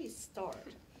where do we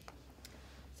start?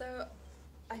 So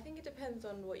I think it depends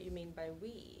on what you mean by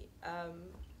we.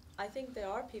 I think there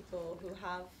are people who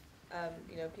have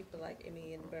people like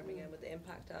Immy in Birmingham with the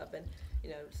Impact Hub, and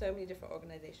so many different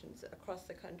organisations across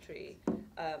the country,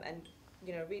 and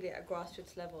really at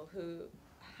grassroots level, who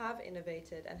have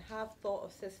innovated and have thought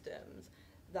of systems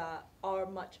that are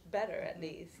much better, at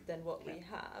least, than what we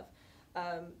have.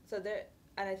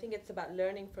 And I think it's about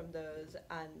learning from those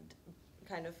and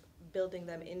kind of building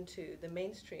them into the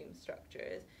mainstream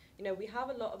structures. We have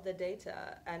a lot of the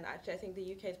data, and actually I think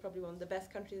the UK is probably one of the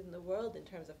best countries in the world in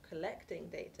terms of collecting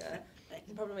data.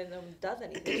 The problem is no one does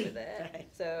anything with it. Right.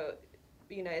 So,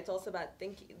 it's also about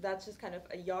thinking, that's just kind of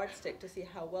a yardstick to see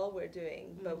how well we're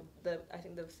doing. But I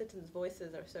think the citizens'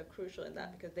 voices are so crucial in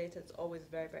that, because data is always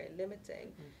very, very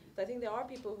limiting. So I think there are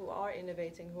people who are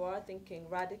innovating, who are thinking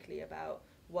radically about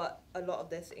what a lot of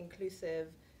this inclusive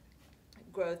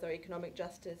growth or economic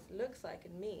justice looks like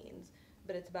and means.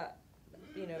 But it's about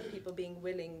people being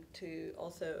willing to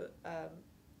also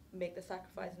make the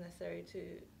sacrifice necessary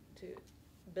to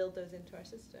build those into our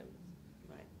systems.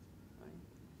 Right.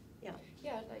 Yeah.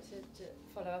 Yeah, I'd like to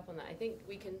follow up on that. I think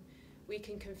we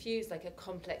can confuse like a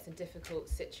complex and difficult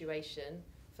situation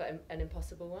for an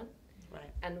impossible one. Right.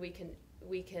 And we can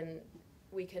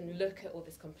look at all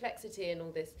this complexity and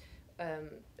all this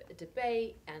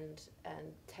debate and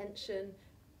tension,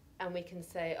 and we can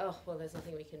say, oh well, there's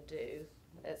nothing we can do,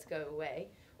 let's go away.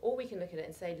 Or we can look at it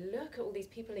and say, look at all these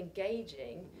people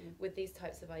engaging with these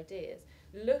types of ideas.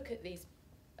 Look at these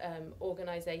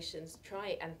organisations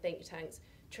and think tanks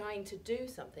trying to do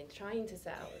something, trying to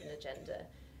set out an agenda,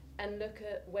 and look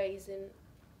at ways in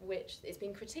which it's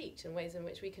been critiqued and ways in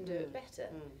which we can do it better.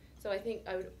 So I think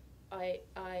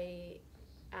I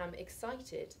am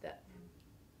excited that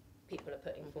people are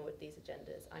putting forward these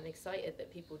agendas. I'm excited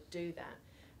that people do that,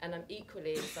 and I'm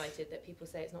equally excited that people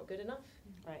say it's not good enough.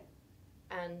 Right.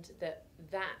 And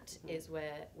that is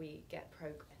where we get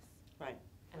progress. Right.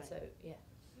 And so, yeah.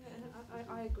 Yeah,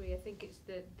 I agree. I think it's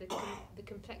the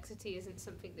complexity isn't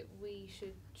something that we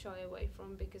should shy away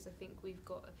from, because I think we've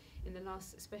got, in the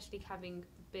last, especially having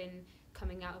been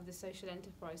coming out of the social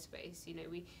enterprise space,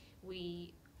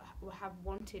 we have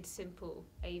wanted simple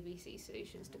ABC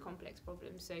solutions to complex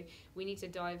problems. So we need to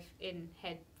dive in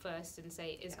head first and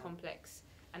say it is complex,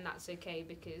 and that's okay,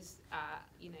 because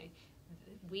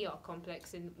we are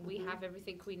complex and we have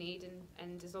everything we need,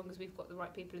 and as long as we've got the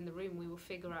right people in the room, we will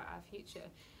figure out our future.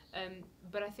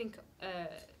 But I think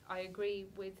I agree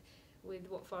with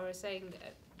what Farah is saying.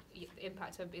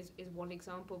 Impact Hub is one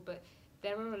example, but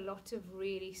there are a lot of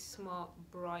really smart,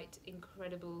 bright,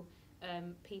 incredible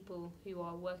people who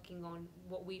are working on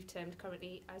what we've termed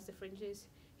currently as the fringes,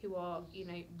 who are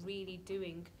really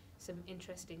doing some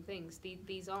interesting things.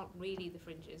 These aren't really the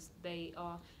fringes. They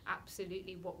are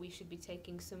absolutely what we should be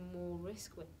taking some more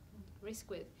risk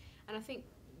with. And I think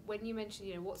when you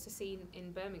mentioned, what's the scene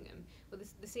in Birmingham? Well,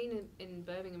 the scene in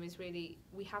Birmingham is really,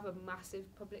 we have a massive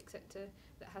public sector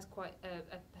that has quite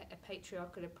a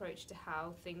patriarchal approach to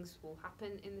how things will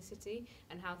happen in the city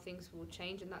and how things will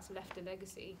change, and that's left a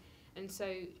legacy. And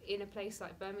so in a place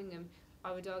like Birmingham,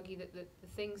 I would argue that the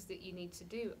things that you need to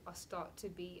do are start to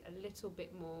be a little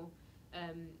bit more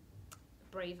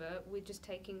braver. We're just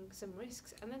taking some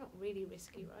risks, and they're not really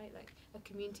risky, right? Like a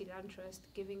community land trust,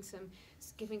 giving some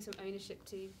ownership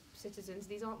to citizens.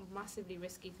 These aren't massively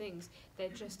risky things. They're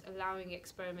just allowing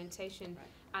experimentation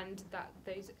and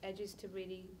those edges to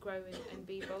really grow and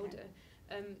be bolder.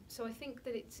 So I think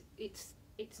that it's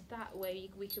that way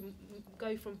we can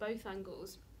go from both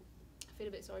angles. I feel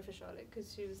a bit sorry for Charlotte,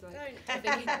 because she was like,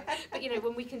 but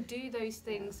when we can do those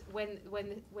things,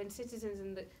 when citizens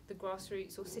and the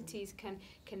grassroots or cities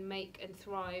can make and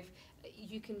thrive,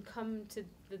 you can come to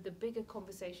the bigger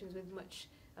conversations with much.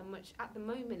 At the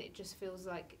moment, it just feels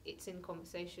like it's in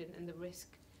conversation, and the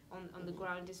risk on the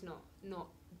ground is not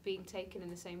being taken in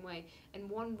the same way. And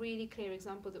one really clear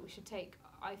example that we should take,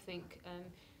 I think,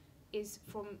 is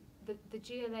from the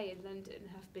GLA in London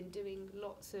have been doing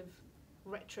lots of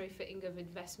retrofitting of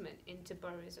investment into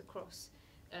boroughs across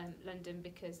London,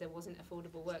 because there wasn't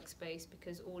affordable workspace,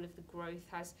 because all of the growth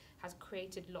has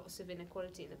created lots of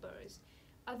inequality in the boroughs.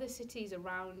 Other cities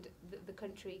around the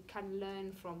country can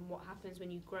learn from what happens when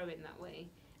you grow in that way,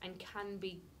 and can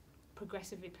be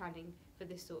progressively planning for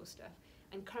this sort of stuff.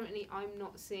 And currently I'm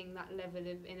not seeing that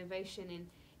level of innovation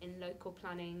in local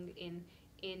planning,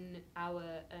 in our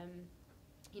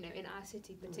in our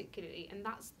city particularly, and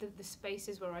that's the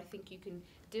spaces where I think you can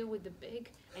deal with the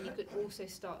big, and you could also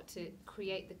start to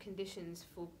create the conditions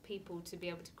for people to be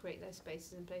able to create their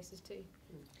spaces and places too.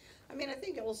 I mean, I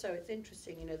think also it's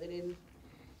interesting, that in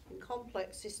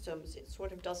complex systems, it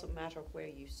sort of doesn't matter where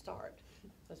you start,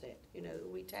 does it?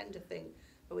 We tend to think,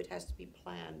 it has to be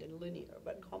planned and linear,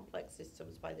 but complex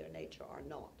systems by their nature are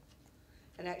not.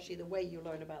 And actually the way you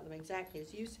learn about them exactly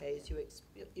as you say is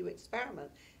you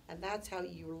experiment, and that's how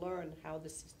you learn how the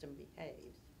system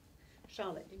behaves.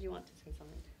 Charlotte, did you want to say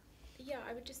something? Yeah,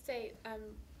 I would just say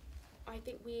I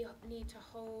think we need to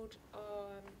hold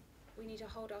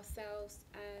ourselves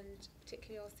and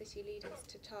particularly our city leaders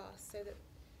to task, so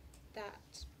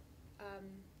that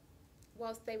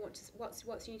whilst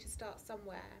you need to start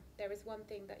somewhere, there is one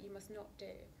thing that you must not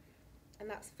do, and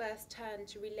that's first turn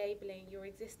to relabeling your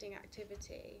existing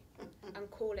activity and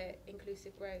call it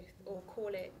inclusive growth, or call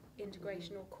it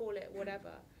integration, or call it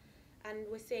whatever. And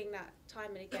we're seeing that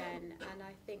time and again, and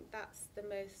I think that's the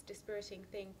most dispiriting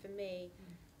thing for me,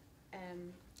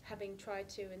 having tried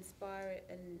to inspire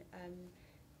and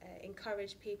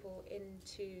encourage people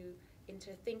into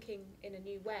thinking in a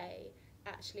new way.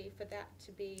 Actually, for that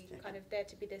to be kind of there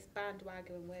to be this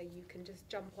bandwagon where you can just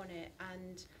jump on it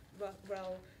and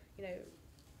roll,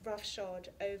 roughshod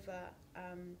over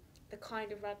the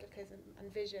kind of radicalism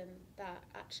and vision that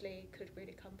actually could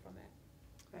really come from it.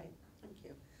 Great, thank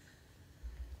you.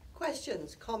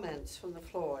 Questions, comments from the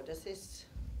floor? Does this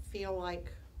feel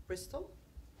like Bristol?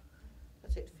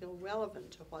 Does it feel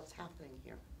relevant to what's happening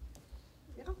here?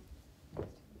 Yeah?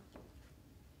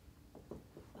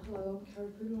 Hello, I'm Kaur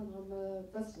and I'm a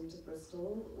resident of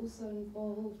Bristol, also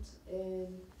involved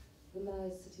in the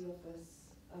Mayor's City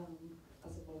Office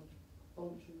as a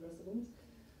voluntary resident.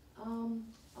 And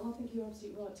I think you're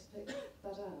absolutely right to pick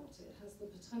that out. It has the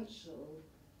potential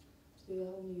to be a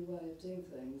whole new way of doing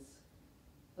things,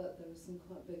 but there are some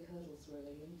quite big hurdles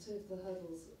really. And two of the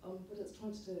hurdles, what it's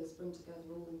trying to do is bring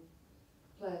together all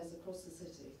players across the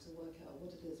city to work out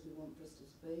what it is we want Bristol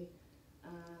to be,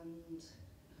 and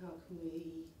how can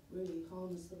we really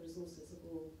harness the resources of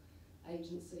all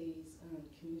agencies and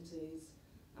communities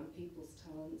and people's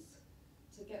talents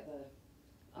to get there.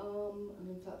 And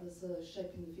in fact there's a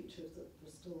Shaping the Future of the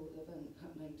Bristol event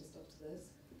happening just after this.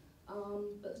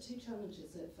 But the two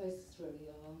challenges it faces really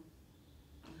are,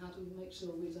 how do we make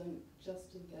sure we don't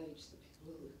just engage the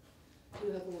people who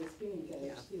have always been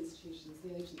engaged, the institutions,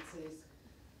 the agencies,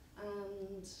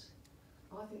 and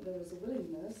I think there is a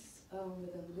willingness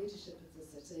within the leadership of the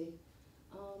city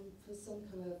for some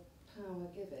kind of power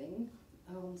giving,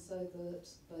 so that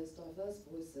those diverse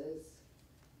voices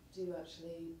do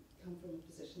actually come from a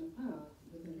position of power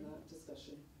within that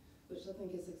discussion, which I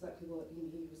think is exactly what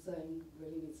he was saying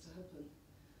really needs to happen.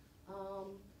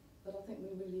 But I think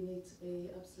we really need to be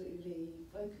absolutely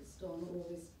focused on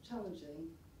always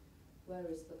challenging where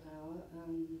is the power,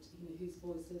 and whose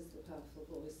voice is the powerful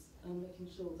voice, and making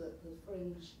sure that the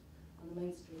fringe and the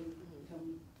mainstream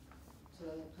come to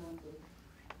a powerful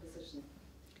position.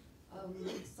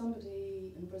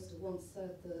 Somebody in Bristol once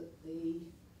said that the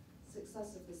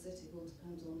success of the city will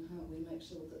depend on how we make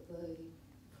sure that the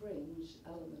fringe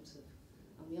element of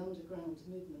and the underground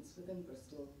movements within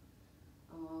Bristol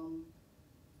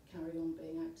carry on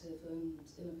being active and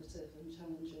innovative and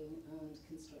challenging and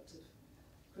constructive,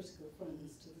 critical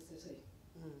friends to the city.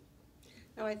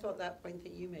 Now I thought that point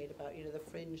that you made about the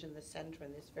fringe and the centre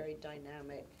and this very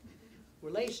dynamic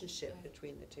relationship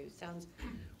between the two sounds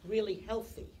really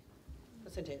healthy,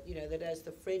 doesn't it? That as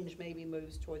the fringe maybe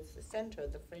moves towards the centre,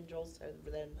 the fringe also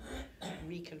then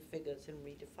reconfigures and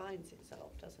redefines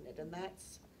itself, doesn't it? And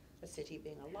that's a city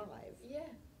being alive. Yeah.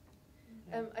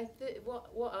 I think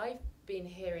what I've been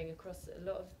hearing across a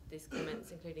lot of these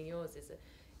comments, including yours,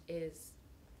 is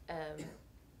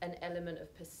an element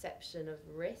of perception of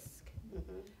risk.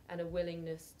 And a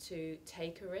willingness to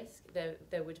take a risk.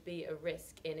 There would be a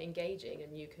risk in engaging a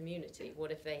new community.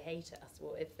 What if they hate us?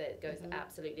 What if that goes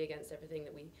absolutely against everything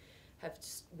that we have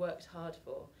just worked hard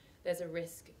for? There's a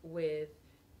risk with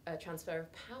a transfer of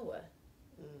power.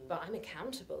 But I'm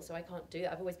accountable, so I can't do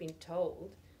that. I've always been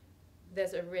told.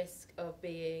 There's a risk of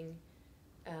being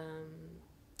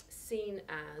seen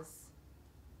as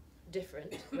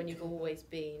different when you've always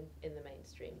been in the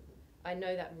mainstream. I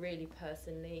know that really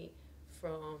personally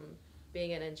from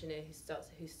being an engineer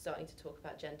who's starting to talk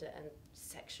about gender and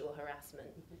sexual harassment.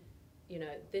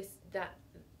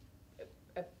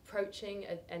 Approaching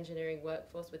an engineering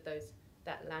workforce with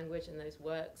that language and those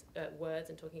words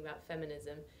and talking about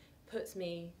feminism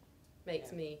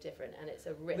makes me different, and it's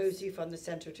a risk. Moves you from the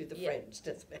centre to the fringe,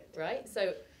 doesn't it? Right.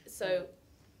 So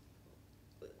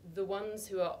the ones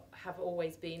who have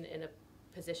always been in a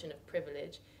position of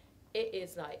privilege,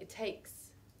 it takes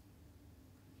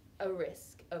a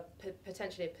risk,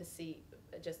 potentially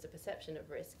just a perception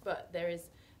of risk, but there is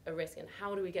a risk, and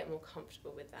how do we get more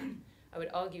comfortable with that? I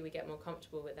would argue we get more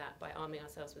comfortable with that by arming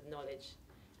ourselves with knowledge,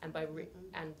 and by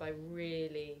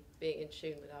really being in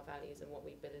tune with our values and what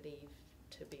we believe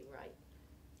to be right.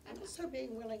 And also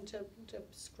being willing to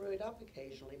screw it up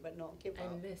occasionally, but not give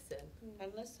up. And listen.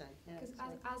 And listen, yeah. Because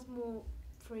so- as more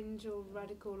fringe or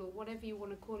radical or whatever you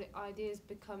want to call it, ideas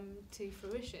become to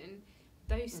fruition,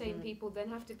 those same Mhm. people then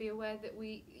have to be aware that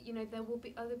there will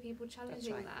be other people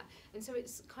challenging right. that. And so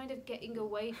it's kind of getting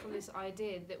away from this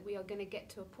idea that we are going to get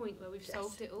to a point where we've Yes.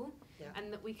 solved it all, Yeah.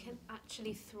 and that we can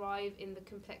actually thrive in the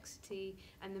complexity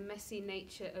and the messy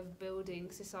nature of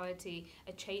building society,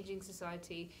 a changing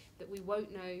society, that we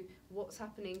won't know what's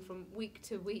happening from week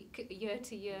to week, year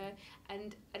to year,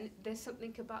 and there's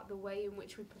something about the way in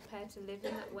which we prepare to live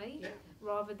in that way,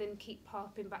 rather than keep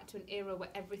harping back to an era where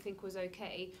everything was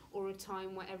okay, or a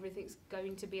time where everything's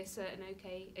going to be a certain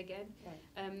okay again.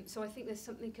 Right. So I think there's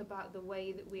something about the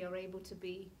way that we are able to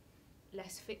be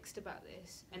less fixed about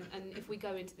this, and if we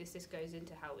go into this goes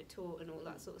into how we're taught and all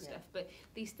that sort of Yeah. stuff, but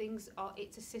these things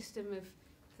it's a system of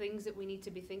things that we need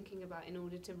to be thinking about in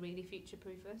order to really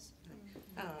future-proof us.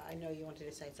 I know you wanted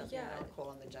to say something, Yeah. I'll call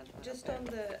on the gentleman. Just up on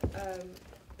the,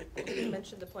 you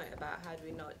mentioned the point about how do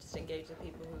we not just engage the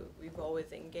people who we've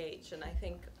always engaged, and I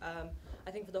think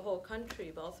for the whole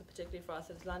country, but also particularly for us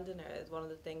as Londoners, one of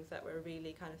the things that we're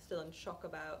really kind of still in shock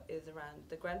about is around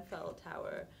the Grenfell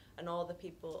Tower and all the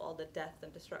people, all the death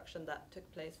and destruction that took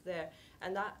place there,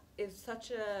 and that is such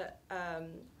a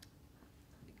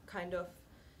kind of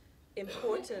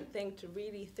important thing to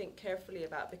really think carefully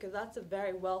about, because that's a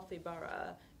very wealthy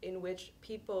borough in which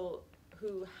people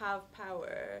who have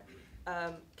power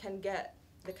can get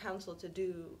the council to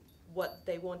do what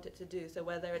they want it to do. So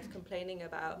whether it's complaining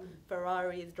about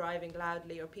Ferraris driving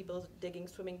loudly or people digging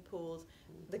swimming pools,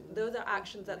 those are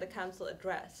actions that the council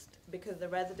addressed because the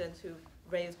residents who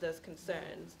raised those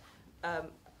concerns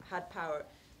had power.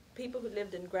 People who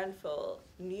lived in Grenfell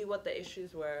knew what the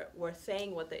issues were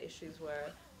saying what the issues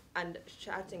were, and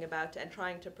shouting about it and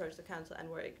trying to approach the council, and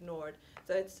were ignored.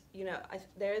 So it's,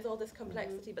 there is all this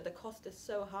complexity, but the cost is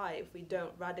so high if we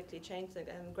don't radically change things.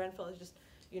 And Grenfell is just,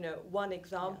 one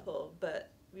example,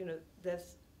 but,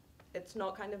 it's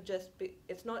not kind of just, the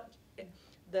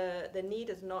need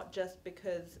is not just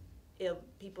because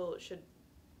people should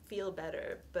feel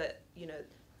better, but,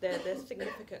 there's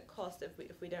significant cost if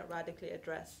we don't radically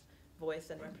address voice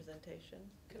and representation.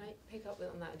 Can I pick up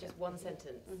on that just one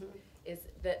sentence? Mhm. Is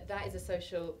that is a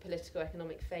social, political,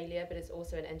 economic failure, but it's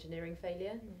also an engineering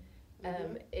failure.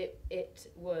 It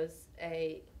was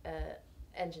a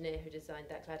engineer who designed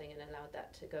that cladding and allowed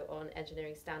that to go on.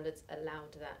 Engineering standards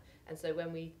allowed that. And so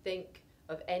when we think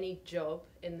of any job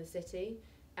in the city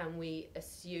and we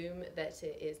assume that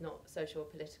it is not social or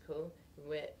political,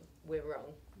 we're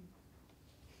wrong.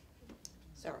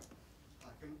 Sarah.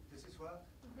 Does this work?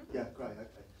 Yeah, great,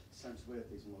 okay. Sounds weird,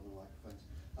 these modern microphones.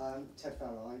 Ted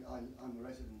Farah, I'm a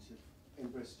resident in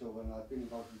Bristol, and I've been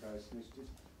involved in various initiatives.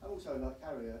 I'm also, like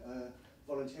Kaur,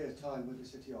 volunteer time with the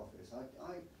city office.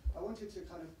 I wanted to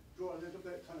kind of draw a little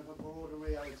bit kind of a broader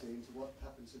reality into what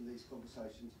happens in these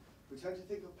conversations. We tend to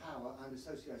think of power and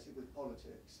associate it with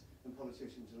politics and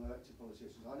politicians and elected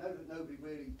politicians. I know that nobody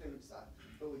really thinks that,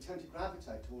 but we tend to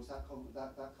gravitate towards that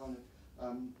kind of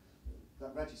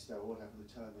that register, or whatever the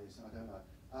term is, I don't know.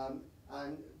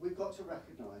 And we've got to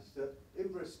recognise that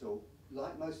in Bristol,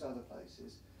 like most other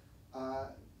places,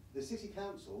 the city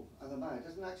council and the mayor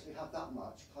doesn't actually have that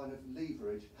much kind of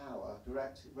leverage power,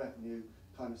 direct revenue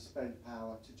kind of spend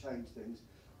power to change things.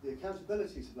 The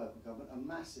accountabilities of local government are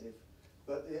massive,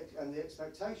 but the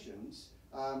expectations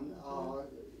are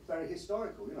very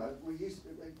historical. We used to,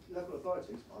 local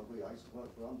authorities, I used to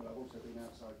work for them, but I've also been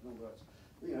outside and all that.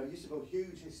 Used to build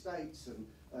huge estates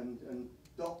and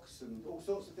docks and all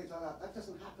sorts of things like that. That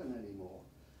doesn't happen anymore.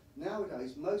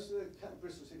 Nowadays, most of the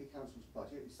Bristol City Council's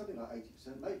budget, is something like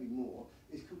 80%, maybe more,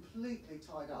 is completely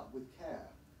tied up with care,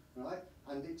 right?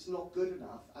 And it's not good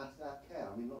enough at that care.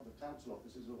 I mean, not the council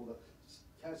officers or the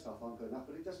care staff aren't good enough,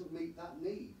 but it doesn't meet that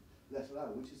need, let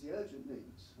alone, which is the urgent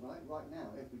needs, right? Right now,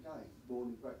 every day,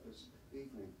 morning, breakfast,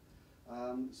 evening.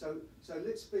 So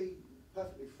let's be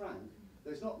perfectly frank.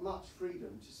 There's not much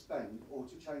freedom to spend or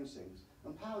to change things,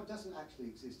 and power doesn't actually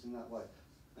exist in that way.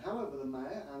 However, the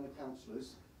mayor and the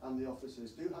councillors and the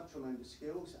officers do have tremendous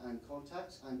skills and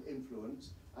contacts and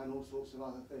influence and all sorts of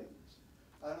other things.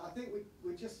 And I think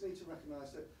we just need to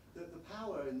recognise that the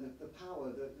power and the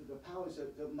powers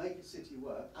that make a city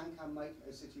work and can make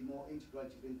a city more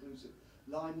integrated, inclusive,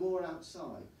 lie more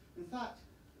outside. In fact,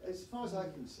 as far as I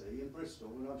can see, in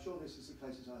Bristol, and I'm sure this is the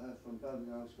case as I heard from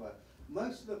Birmingham elsewhere,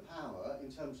 most of the power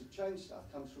in terms of change stuff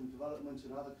comes from development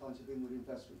and other kinds of inward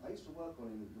investment. I used to work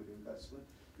on inward investment.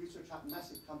 We used to attract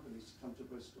massive companies to come to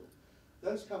Bristol.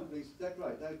 Those companies, they're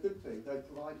great, they're a good thing, they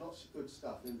provide lots of good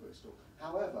stuff in Bristol.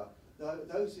 However,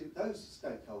 those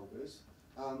stakeholders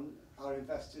are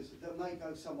investors that may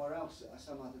go somewhere else at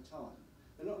some other time.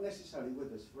 They're not necessarily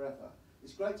with us forever.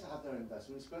 It's great to have their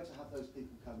investment, it's great to have those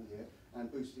people coming here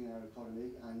and boosting our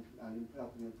economy and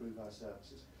helping improve our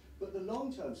services. But the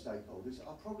long-term stakeholders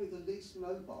are probably the least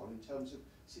mobile in terms of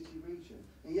city region.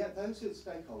 And yet those are the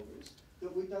stakeholders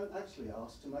that we don't actually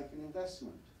ask to make an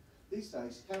investment. These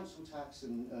days, council tax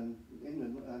and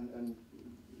inland and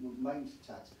main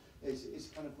tax is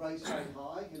kind of raised very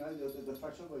high. You know, the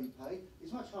threshold where you pay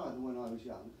is much higher than when I was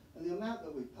young, and the amount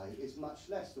that we pay is much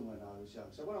less than when I was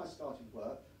young. So when I started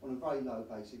work on a very low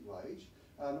basic wage,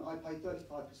 I paid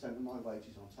 35% of my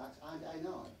wages on tax and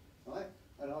NI, right?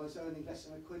 And I was earning less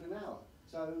than £1 an hour.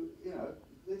 So, you know,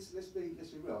 let's be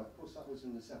real. Of course, that was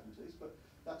in the 70s, but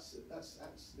that's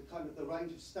the kind of the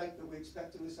range of stake that we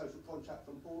expect in the social contract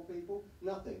from poor people.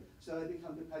 Nothing. So they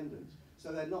become dependent.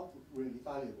 So they're not really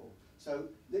valuable. So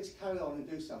let's carry on and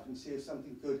do stuff and see if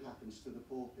something good happens to the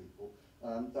poor people,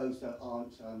 those that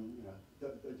aren't, you know,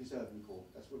 the deserving poor.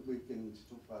 That's what we're beginning to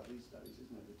talk about these days,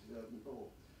 isn't it? The deserving poor.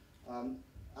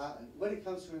 When it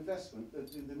comes to investment,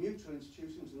 the mutual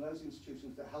institutions and those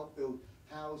institutions that help build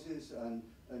houses and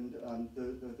the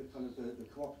kind of the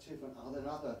cooperative and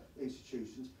other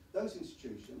institutions, those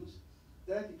institutions,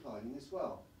 they're declining as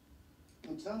well.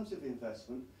 In terms of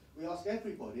investment, we ask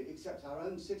everybody except our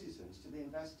own citizens to be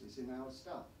investors in our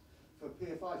stuff. For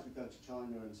PFIs, we go to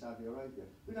China and Saudi Arabia.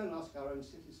 We don't ask our own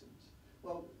citizens.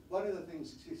 Well, one of the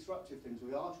disruptive things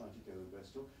we are trying to do in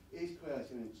Bristol is create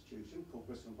an institution called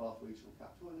Bristol and Bath Regional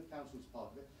Capital, and the council's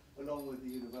part of it, along with the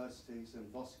universities and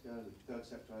VOSCA, the third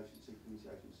sector agency,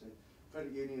 community agency,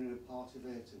 credit union are part of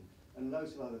it, and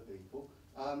loads of other people,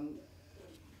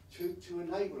 to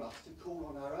enable us to call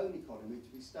on our own economy to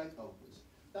be stakeholders.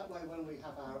 That way, when we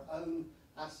have our own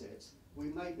assets,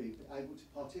 we may be able to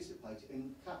participate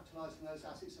in capitalising those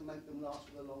assets and make them last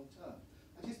for the long term.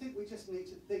 I just think we just need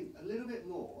to think a little bit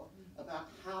more about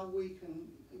how we can,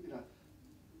 you know,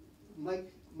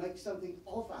 make something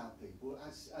of our people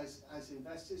as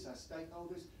investors, as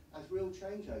stakeholders, as real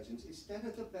change agents, instead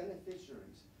of the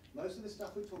beneficiaries. Most of the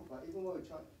stuff we talk about, even when we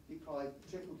try to decry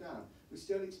trickle down, we're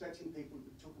still expecting people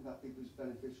talking about people as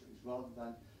beneficiaries rather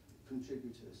than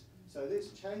contributors. So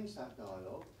let's change that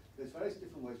dialogue. There's various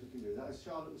different ways we can do that. As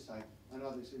Charlotte was saying, and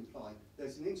others implied,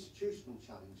 there's an institutional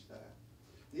challenge there.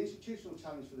 The institutional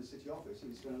challenge for the city office,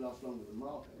 and it's going to last longer than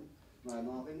Mayor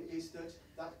Marvin, is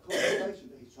that conversation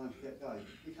that he's trying to get going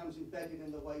becomes embedded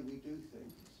in the way we do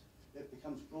things. It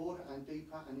becomes broader and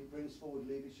deeper, and it brings forward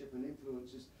leadership and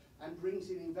influences and brings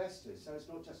in investors. So it's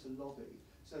not just a lobby,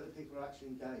 so that people are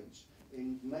actually engaged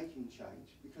in making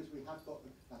change, because we have got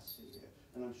the capacity here,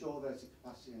 and I'm sure there's a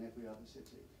capacity in every other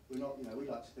city. We're not, you know, we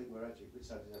like to think we're edgy, but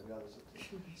so does every other city.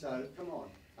 So come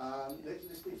on,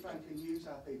 let's be frank and use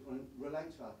our people and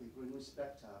relate to our people and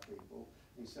respect our people,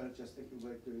 instead of just thinking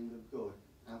we're doing them good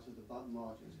out of the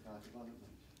margins of our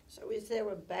development. So is there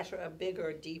a better, a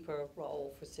bigger, deeper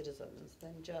role for citizens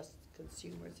than just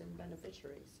consumers and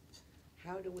beneficiaries?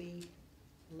 How do we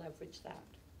leverage that?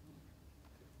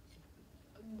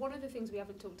 One of the things we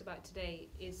haven't talked about today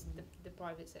is the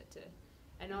private sector.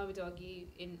 And I would argue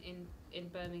in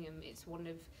Birmingham, it's one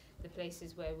of the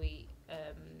places where we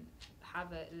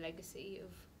have a legacy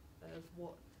of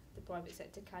what the private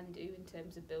sector can do in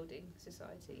terms of building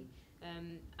society.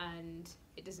 And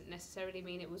it doesn't necessarily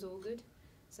mean it was all good.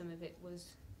 Some of it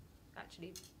was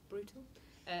actually brutal.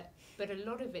 But a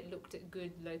lot of it looked at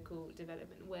good local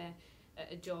development, where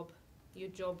your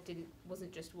job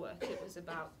wasn't just work, it was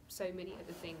about so many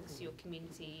other things, your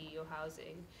community, your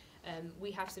housing.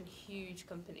 We have some huge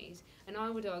companies, and I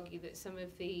would argue that some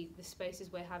of the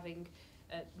spaces we're having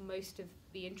most of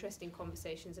the interesting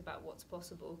conversations about what's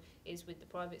possible is with the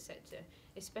private sector,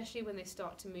 especially when they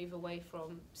start to move away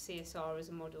from CSR as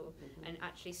a model and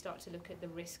actually start to look at the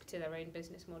risk to their own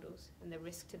business models and the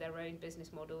risk to their own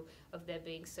business model of there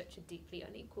being such a deeply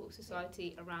unequal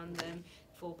society around them,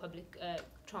 for public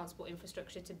transport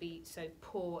infrastructure to be so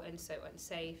poor and so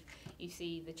unsafe. You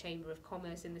see the Chamber of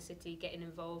Commerce in the city getting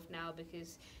involved now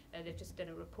because they've just done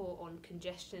a report on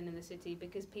congestion in the city,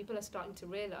 because people are starting to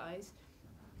realise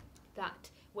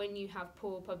that when you have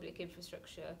poor public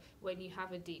infrastructure, when you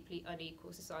have a deeply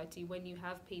unequal society, when you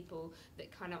have people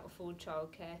that cannot afford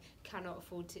childcare, cannot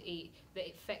afford to eat, that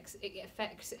it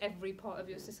affects every part of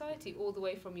your society, all the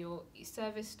way from your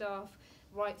service staff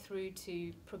right through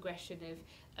to progression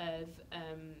of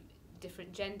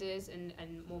different genders and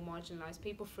more marginalised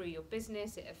people through your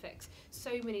business. It affects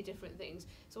so many different things.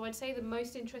 So I'd say the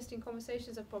most interesting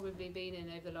conversations I've probably been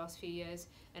in over the last few years,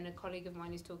 and a colleague of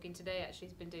mine who's talking today actually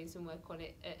has been doing some work on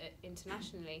it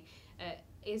internationally,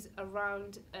 is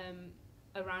around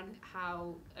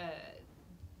how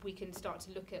we can start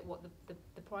to look at what the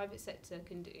private sector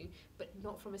can do, but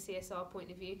not from a CSR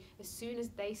point of view. As soon as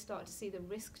they start to see the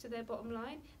risk to their bottom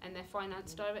line and their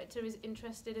finance director is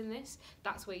interested in this,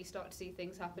 that's where you start to see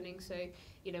things happening. So,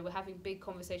 you know, we're having big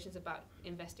conversations about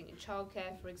investing in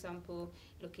childcare, for example,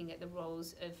 looking at the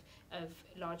roles of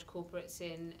large corporates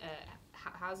in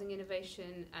housing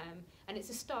innovation, and it's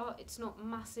a start. It's not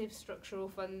massive structural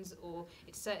funds, or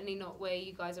it's certainly not where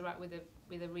you guys are at with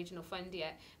a regional fund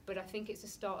yet, but I think it's a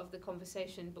start of the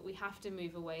conversation. But we have to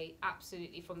move away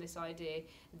absolutely from this idea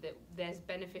that there's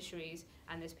beneficiaries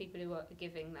and there's people who are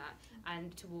giving that,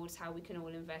 and towards how we can all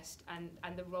invest, and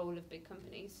the role of big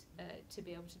companies to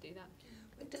be able to do that.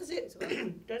 But does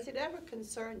it does it ever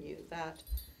concern you that,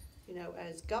 you know,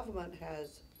 as government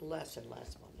has less and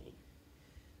less money,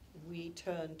 we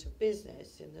turn to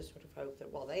business in this sort of hope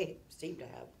that, well, they seem to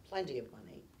have plenty of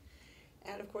money,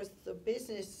 and of course the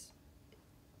business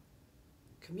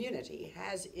community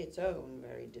has its own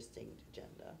very distinct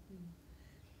agenda,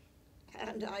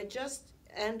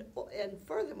 and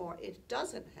furthermore, it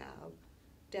doesn't have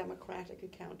democratic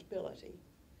accountability.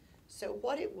 So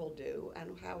what it will do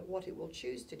and what it will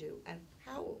choose to do and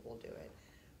how it will do it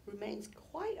remains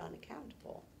quite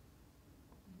unaccountable.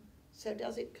 So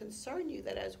does it concern you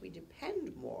that as we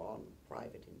depend more on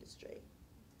private industry,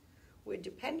 we're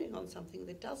depending on something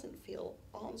that doesn't feel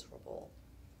answerable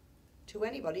to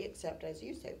anybody except, as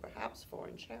you say, perhaps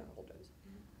foreign shareholders?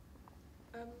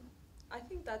 I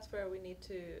think that's where we need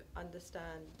to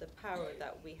understand the power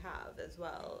that we have, as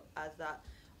well as that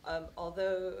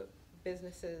although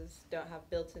businesses don't have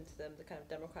built into them the kind of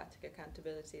democratic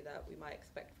accountability that we might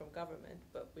expect from government,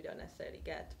 but we don't necessarily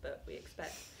get, but we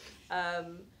expect,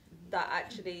 that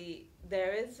actually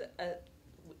there is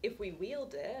if we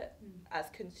wield it as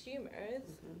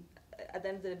consumers, at the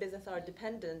end of the business are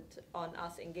dependent on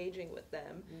us engaging with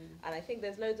them. And I think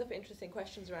there's loads of interesting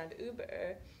questions around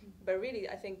Uber, but really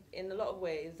I think in a lot of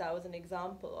ways that was an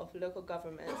example of local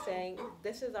government saying,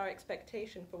 this is our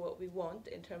expectation for what we want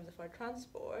in terms of our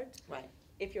transport. Right.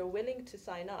 If you're willing to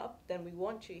sign up, then we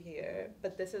want you here,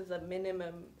 but this is a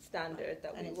minimum standard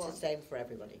that we want. And it's the same for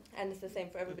everybody. And it's the same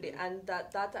for everybody. And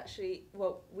that's actually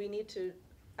what we need to,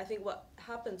 I think what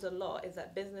happens a lot is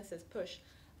that businesses push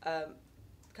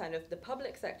kind of the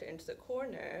public sector into the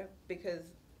corner because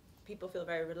people feel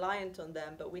very reliant on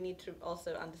them, but we need to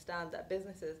also understand that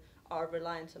businesses are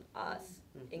reliant on us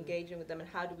engaging with them, and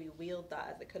how do we wield that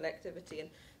as a collectivity. And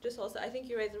just also, I think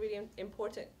you raise a really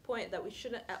important point that we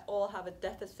shouldn't at all have a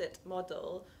deficit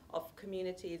model of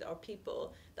communities or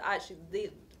people, that actually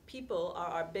the people are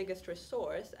our biggest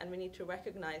resource, and we need to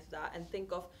recognize that and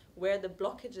think of where the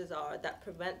blockages are that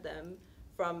prevent them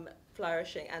from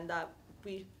flourishing, and that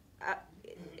we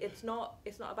it's not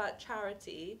about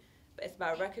charity, but it's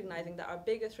about recognizing that our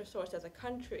biggest resource as a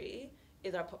country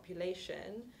is our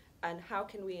population, and how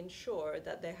can we ensure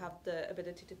that they have the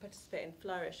ability to participate and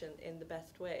flourish in the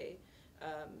best way.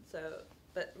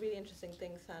 But really interesting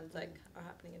things sounds like are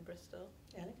happening in Bristol.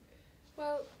 Ellie?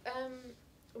 Well,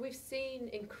 we've seen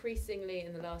increasingly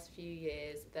in the last few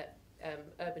years that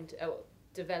urban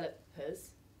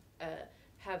developers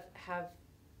have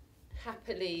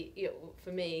happily,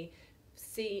 for me,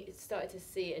 started to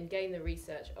see and gain the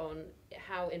research on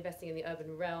how investing in the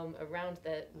urban realm around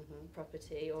their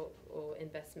property or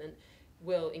investment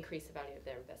will increase the value of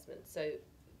their investment. So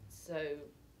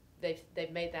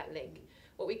they've made that link.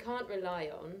 What we can't rely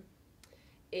on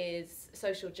is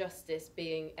social justice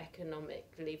being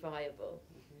economically viable.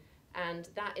 And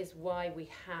that is why we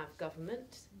have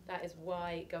government. That is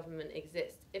why government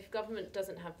exists. If government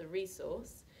doesn't have the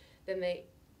resource, then they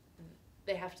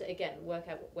have to, again, work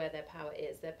out where their power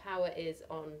is. Their power is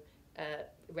on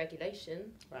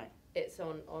regulation. Right. It's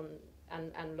on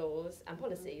and laws and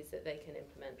policies that they can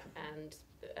implement. And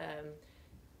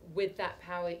with that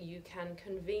power, you can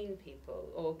convene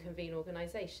people or convene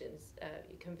organisations,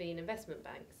 you convene investment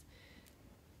banks,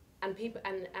 and people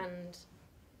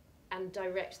and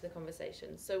direct the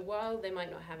conversation. So while they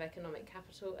might not have economic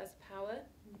capital as power,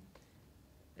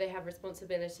 they have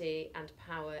responsibility and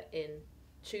power in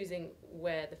choosing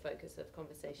where the focus of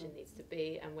conversation needs to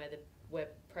be, and where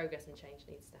progress and change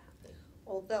needs to happen.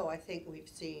 Although I think we've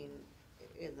seen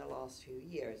in the last few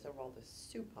years a rather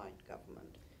supine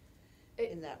government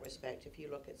in that respect. If you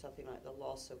look at something like the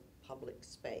loss of public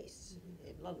space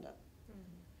in London,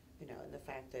 you know, and the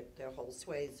fact that there are whole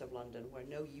swathes of London where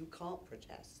no, you can't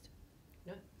protest.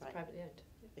 No, it's privately owned.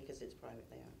 Because it's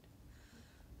privately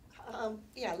owned.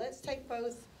 Yeah, let's take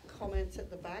both comments at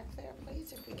the back there,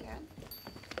 please, if we can.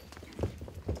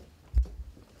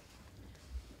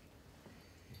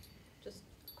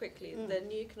 quickly, Mm. the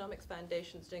New Economics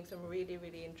Foundation is doing some really,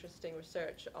 really interesting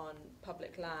research on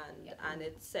public land and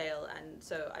its sale, and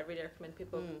so I really recommend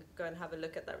people go and have a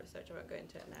look at that research. I won't go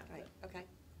into it now. Right, okay.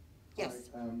 Yes.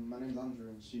 Hi, my name's Andrew.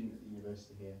 I'm a student at the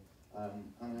university here,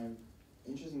 and I'm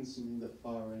interested in something that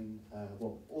Farah and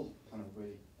all kind of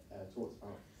really talked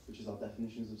about, which is our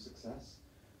definitions of success.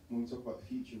 When we talk about the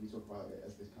future, we talk about it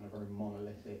as this kind of very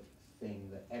monolithic thing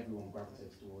that everyone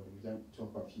gravitates toward, and we don't talk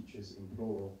about futures in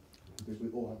plural because we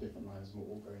all have different lives and we're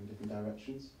all going in different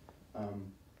directions.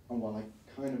 And while I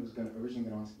kind of was originally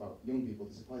going to ask about young people,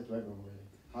 this applies to everyone really.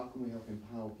 How can we help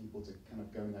empower people to kind of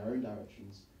go in their own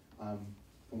directions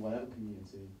from whatever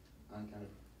community, and kind of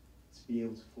to be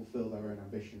able to fulfill their own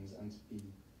ambitions and to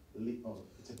believe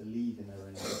in their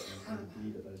own ambitions and to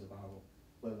believe that those are viable,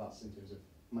 whether that's in terms of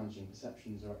managing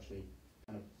perceptions or actually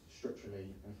kind of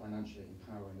structurally and financially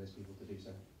empowering those people to do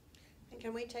so. And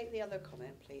can we take the other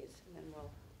comment, please, and then we'll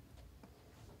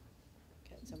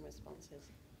get some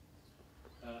responses.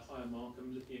 Hi, I'm Mark.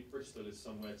 I'm looking at Bristol as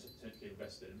somewhere to potentially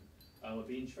invest in. I'd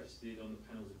be interested on the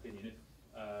panel's opinion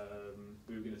if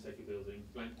we were going to take a building,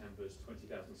 blank canvas,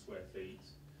 20,000 square feet.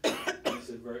 That was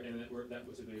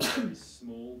to be a very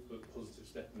small but positive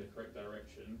step in the correct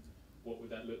direction. What would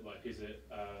that look like? Is it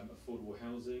affordable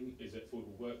housing? Is it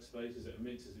affordable workspace? Is it a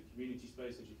mix? Is it community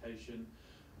space, education?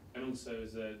 And also,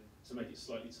 to make it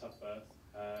slightly tougher,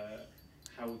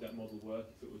 how would that model work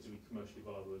if it were to be commercially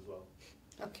viable as well?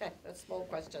 Okay, a small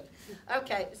question.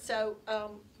 Okay, so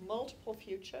multiple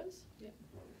futures. Yep.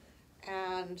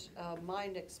 And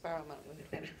mind experiment with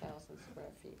 20,000 square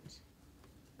feet.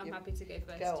 I'm happy to go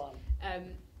first. Go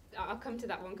on. I'll come to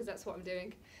that one because that's what I'm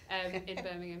doing in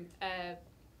Birmingham.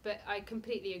 But I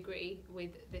completely agree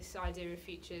with this idea of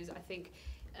futures. I think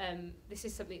this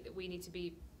is something that we need to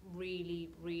be really,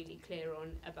 really clear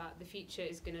on about. The future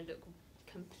is going to look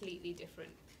completely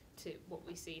different to what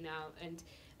we see now, and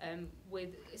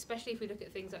especially if we look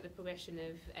at things like the progression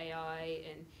of AI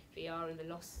and VR and the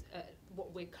loss,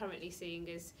 what we're currently seeing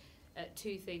is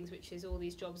two things, which is all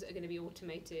these jobs that are going to be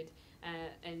automated,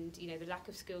 and the lack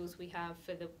of skills we have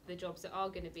for the jobs that are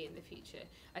going to be in the future.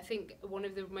 I think one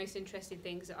of the most interesting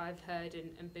things that I've heard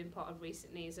and been part of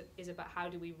recently is about how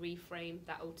do we reframe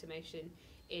that automation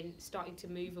in starting to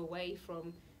move away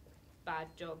from bad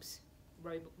jobs,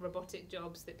 robotic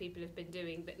jobs that people have been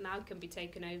doing that now can be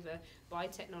taken over by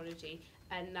technology,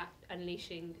 and that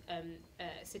unleashing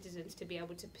citizens to be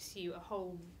able to pursue a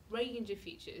whole range of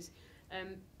futures.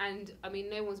 And I mean,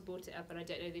 no one's brought it up, and I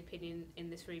don't know the opinion in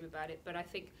this room about it, but I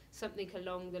think something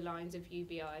along the lines of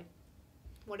UBI,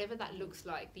 whatever that looks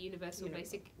like, the universal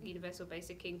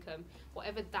basic income,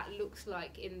 whatever that looks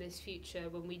like in this future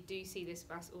when we do see this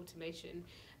mass automation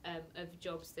of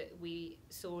jobs that we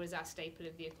saw as our staple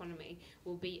of the economy,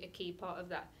 will be a key part of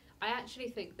that. I actually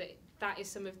think that is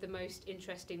some of the most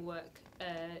interesting work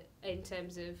in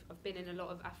terms of, I've been in a lot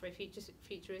of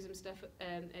Afrofuturism stuff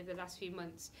over the last few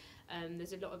months.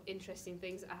 There's a lot of interesting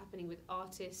things that are happening with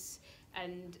artists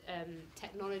and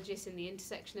technologists in the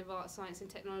intersection of art, science and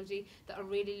technology that are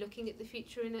really looking at the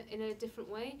future in a different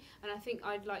way. And I think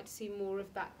I'd like to see more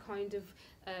of that kind of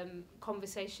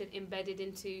conversation embedded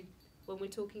into when we're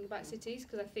talking about cities,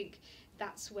 because I think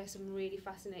that's where some really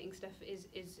fascinating stuff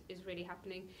is really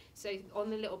happening. So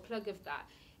on the little plug of that,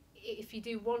 if you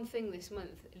do one thing this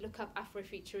month, look up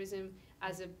Afrofuturism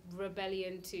as a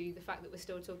rebellion to the fact that we're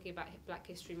still talking about Black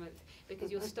History Month,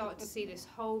 because you'll start to see this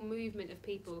whole movement of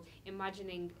people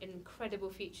imagining incredible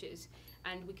futures,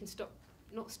 and we can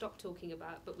not stop talking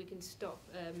about, but we can stop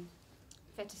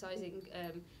fetishizing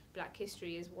Black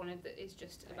history as one of is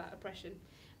just about oppression.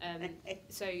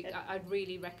 So I'd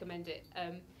really recommend it.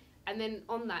 And then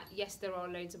on that, yes, there are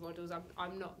loads of models.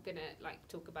 I'm not gonna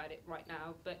talk about it right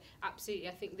now, but absolutely,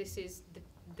 I think this is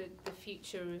the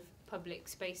future of public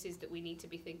spaces that we need to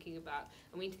be thinking about,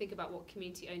 and we need to think about what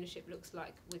community ownership looks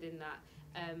like within that.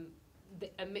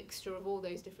 A mixture of all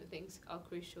those different things are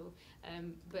crucial.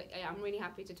 But I'm really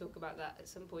happy to talk about that at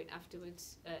some point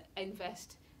afterwards.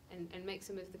 Invest and make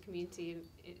some of the community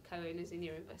co-owners in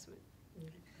your investment.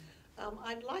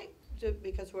 I'd like to,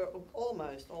 because we're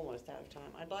almost out of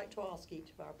time, I'd like to ask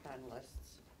each of our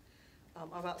panelists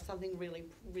about something really,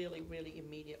 really, really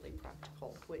immediately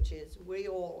practical, which is we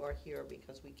all are here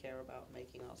because we care about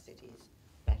making our cities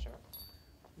better,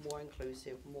 more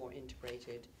inclusive, more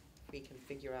integrated. We can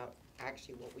figure out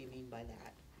actually what we mean by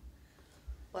that.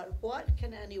 But what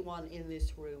can anyone in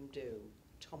this room do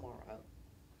tomorrow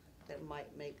that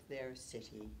might make their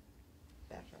city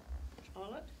better?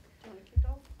 Charlotte, do you want to kick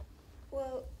off?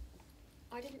 Well,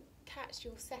 I didn't catch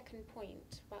your second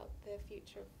point about the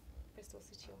future of Bristol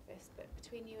City Office, but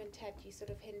between you and Ted, you sort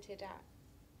of hinted at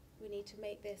we need to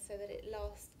make this so that it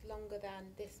lasts longer than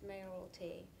this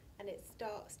mayoralty, and it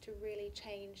starts to really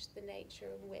change the nature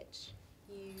in which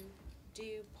you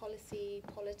do policy,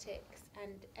 politics,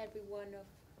 and every one of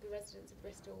the residents of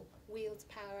Bristol wields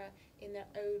power in their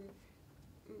own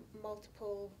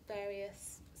multiple,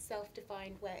 various,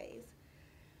 self-defined ways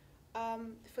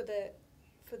for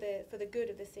the good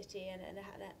of the city,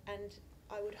 and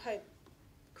I would hope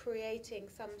creating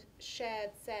some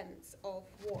shared sense of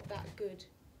what that good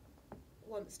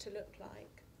wants to look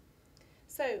like.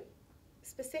 So,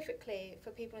 specifically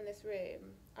for people in this room,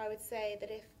 I would say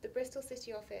that if the Bristol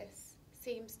City Office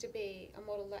seems to be a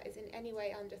model that is in any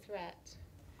way under threat,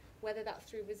 whether that's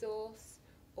through resource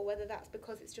or whether that's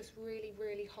because it's just really,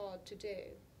 really hard to do,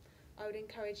 I would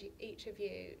encourage each of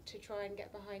you to try and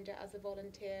get behind it as a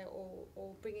volunteer,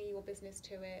 or bringing your business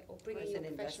to it, or bringing your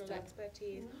professional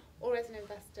expertise, or as an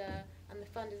investor. And the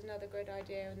fund is another good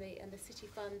idea, and the city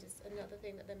fund is another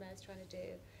thing that the mayor's trying to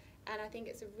do. And I think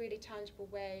it's a really tangible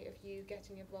way of you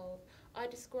getting involved. I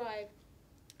describe,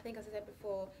 I think as I said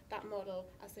before, that model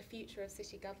as the future of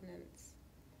city governance.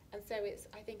 And so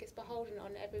I think it's beholden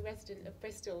on every resident of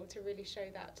Bristol to really show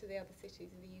that to the other cities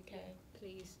in the UK.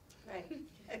 Please. Right.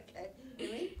 Okay.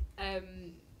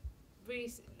 Immy?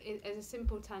 Really, as a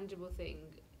simple, tangible thing,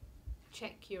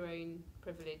 check your own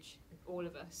privilege. All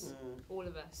of us. All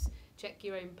of us. Check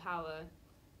your own power.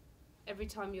 Every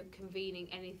time you're convening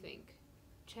anything,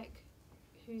 check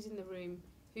who's in the room,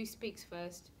 who speaks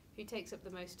first, who takes up the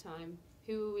most time,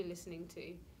 who are we listening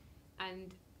to,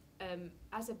 and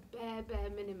as a bare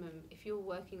minimum, if you're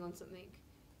working on something,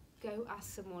 go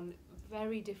ask someone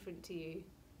very different to you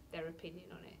their opinion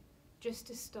on it, just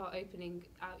to start opening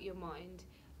out your mind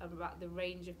about the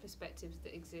range of perspectives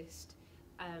that exist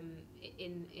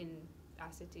in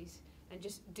our cities, and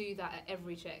just do that at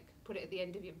every check. Put it at the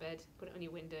end of your bed, put it on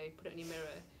your window, put it on your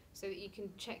mirror, so that you can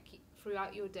check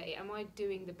throughout your day, am I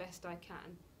doing the best I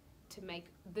can to make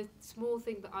the small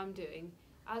thing that I'm doing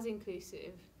as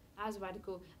inclusive, as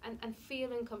radical, and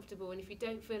feel uncomfortable. And if you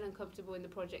don't feel uncomfortable in the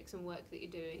projects and work that you're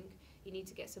doing, you need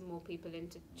to get some more people in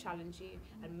to challenge you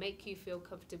and make you feel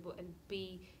comfortable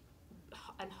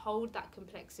and hold that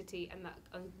complexity and that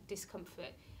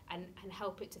discomfort and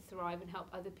help it to thrive, and help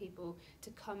other people to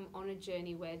come on a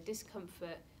journey where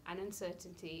discomfort and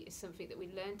uncertainty is something that we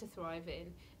learn to thrive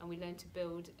in, and we learn to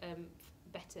build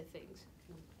better things.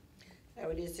 Oh,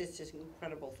 it is just this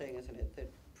incredible thing, isn't it?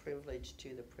 That privilege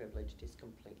to the privileged is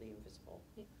completely invisible.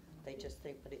 Yeah. They just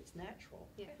think, but it's natural,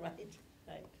 right?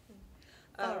 Right.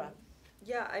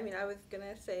 Yeah, I mean, I was going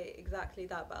to say exactly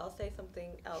that, but I'll say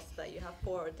something else, that you have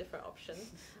 4 different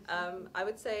options. I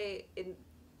would say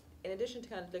in addition to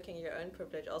kind of looking at your own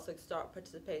privilege, also start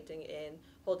participating in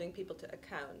holding people to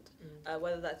account,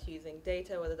 whether that's using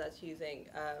data, whether that's using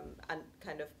and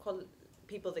kind of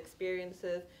people's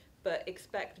experiences, but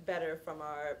expect better from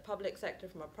our public sector,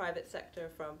 from our private sector,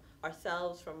 from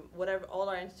ourselves, from whatever, all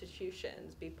our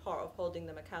institutions, be part of holding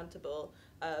them accountable,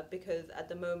 because at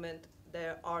the moment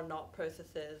there are not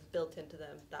processes built into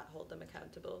them that hold them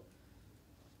accountable.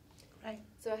 Right.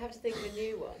 So I have to think of a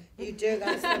new one. You do,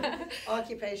 that's the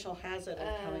occupational hazard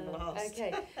of coming last.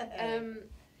 Okay.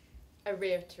 I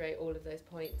reiterate all of those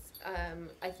points.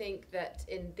 I think that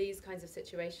in these kinds of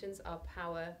situations, our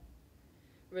power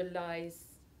relies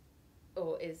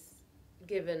or is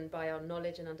given by our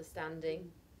knowledge and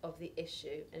understanding of the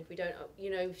issue. And if we don't,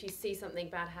 if you see something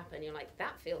bad happen, you're like,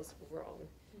 that feels wrong.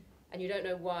 And you don't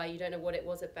know why, you don't know what it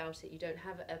was about it, you don't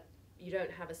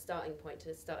have a starting point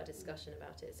to start a discussion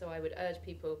about it. So I would urge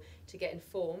people to get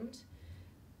informed,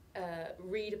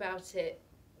 read about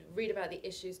the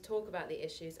issues, talk about the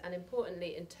issues, and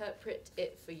importantly, interpret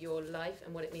it for your life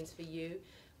and what it means for you.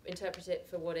 Interpret it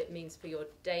for what it means for your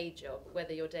day job,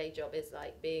 whether your day job is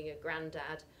like being a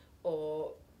granddad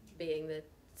or being the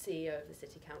CEO of the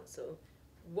city council.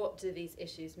 What do these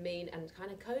issues mean, and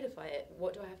kind of codify it?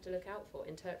 What do I have to look out for?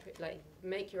 Interpret, like,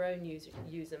 make your own user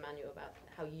manual about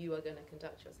how you are going to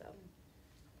conduct yourself.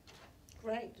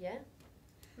 Great. Yeah?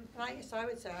 Right, so I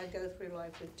would say I go through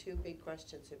life with 2 big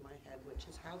questions in my head, which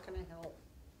is how can I help?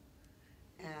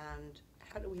 And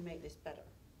how do we make this better?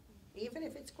 Even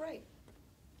if it's great,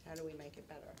 how do we make it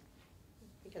better?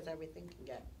 Because everything can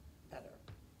get better.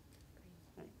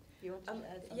 Right. You want to add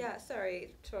something? Yeah,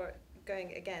 sorry for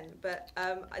going again, but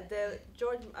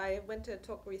I went to a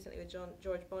talk recently with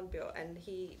George Monbiot, and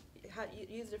he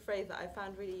used a phrase that I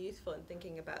found really useful in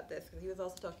thinking about this, because he was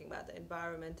also talking about the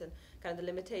environment and kind of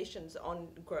the limitations on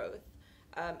growth.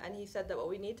 And he said that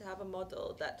we need to have a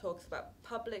model that talks about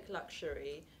public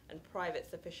luxury and private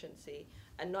sufficiency,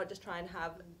 and not just try and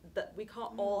have that we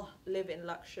can't all live in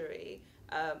luxury.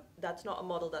 That's not a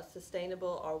model that's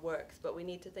sustainable or works, but we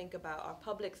need to think about our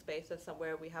public space as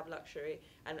somewhere we have luxury,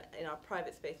 and in our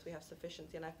private space we have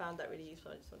sufficiency, and I found that really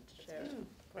useful. I just wanted to share it.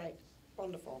 Great,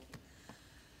 wonderful.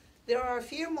 There are a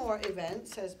few more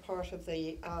events as part of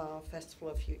the Festival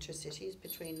of Future Cities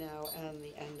between now and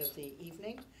the end of the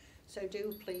evening, so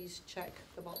do please check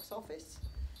the box office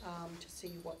to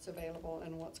see what's available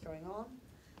and what's going on.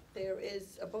 There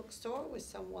is a bookstore with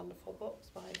some wonderful books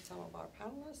by some of our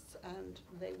panelists, and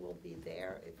they will be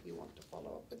there if you want to follow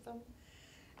up with them.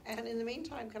 And in the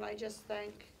meantime, can I just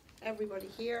thank everybody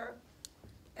here,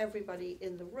 everybody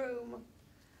in the room,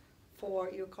 for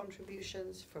your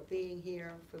contributions, for being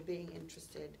here, for being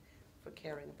interested, for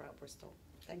caring about Bristol.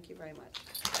 Thank you very much.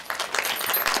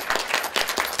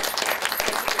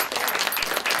 Thank you for sharing.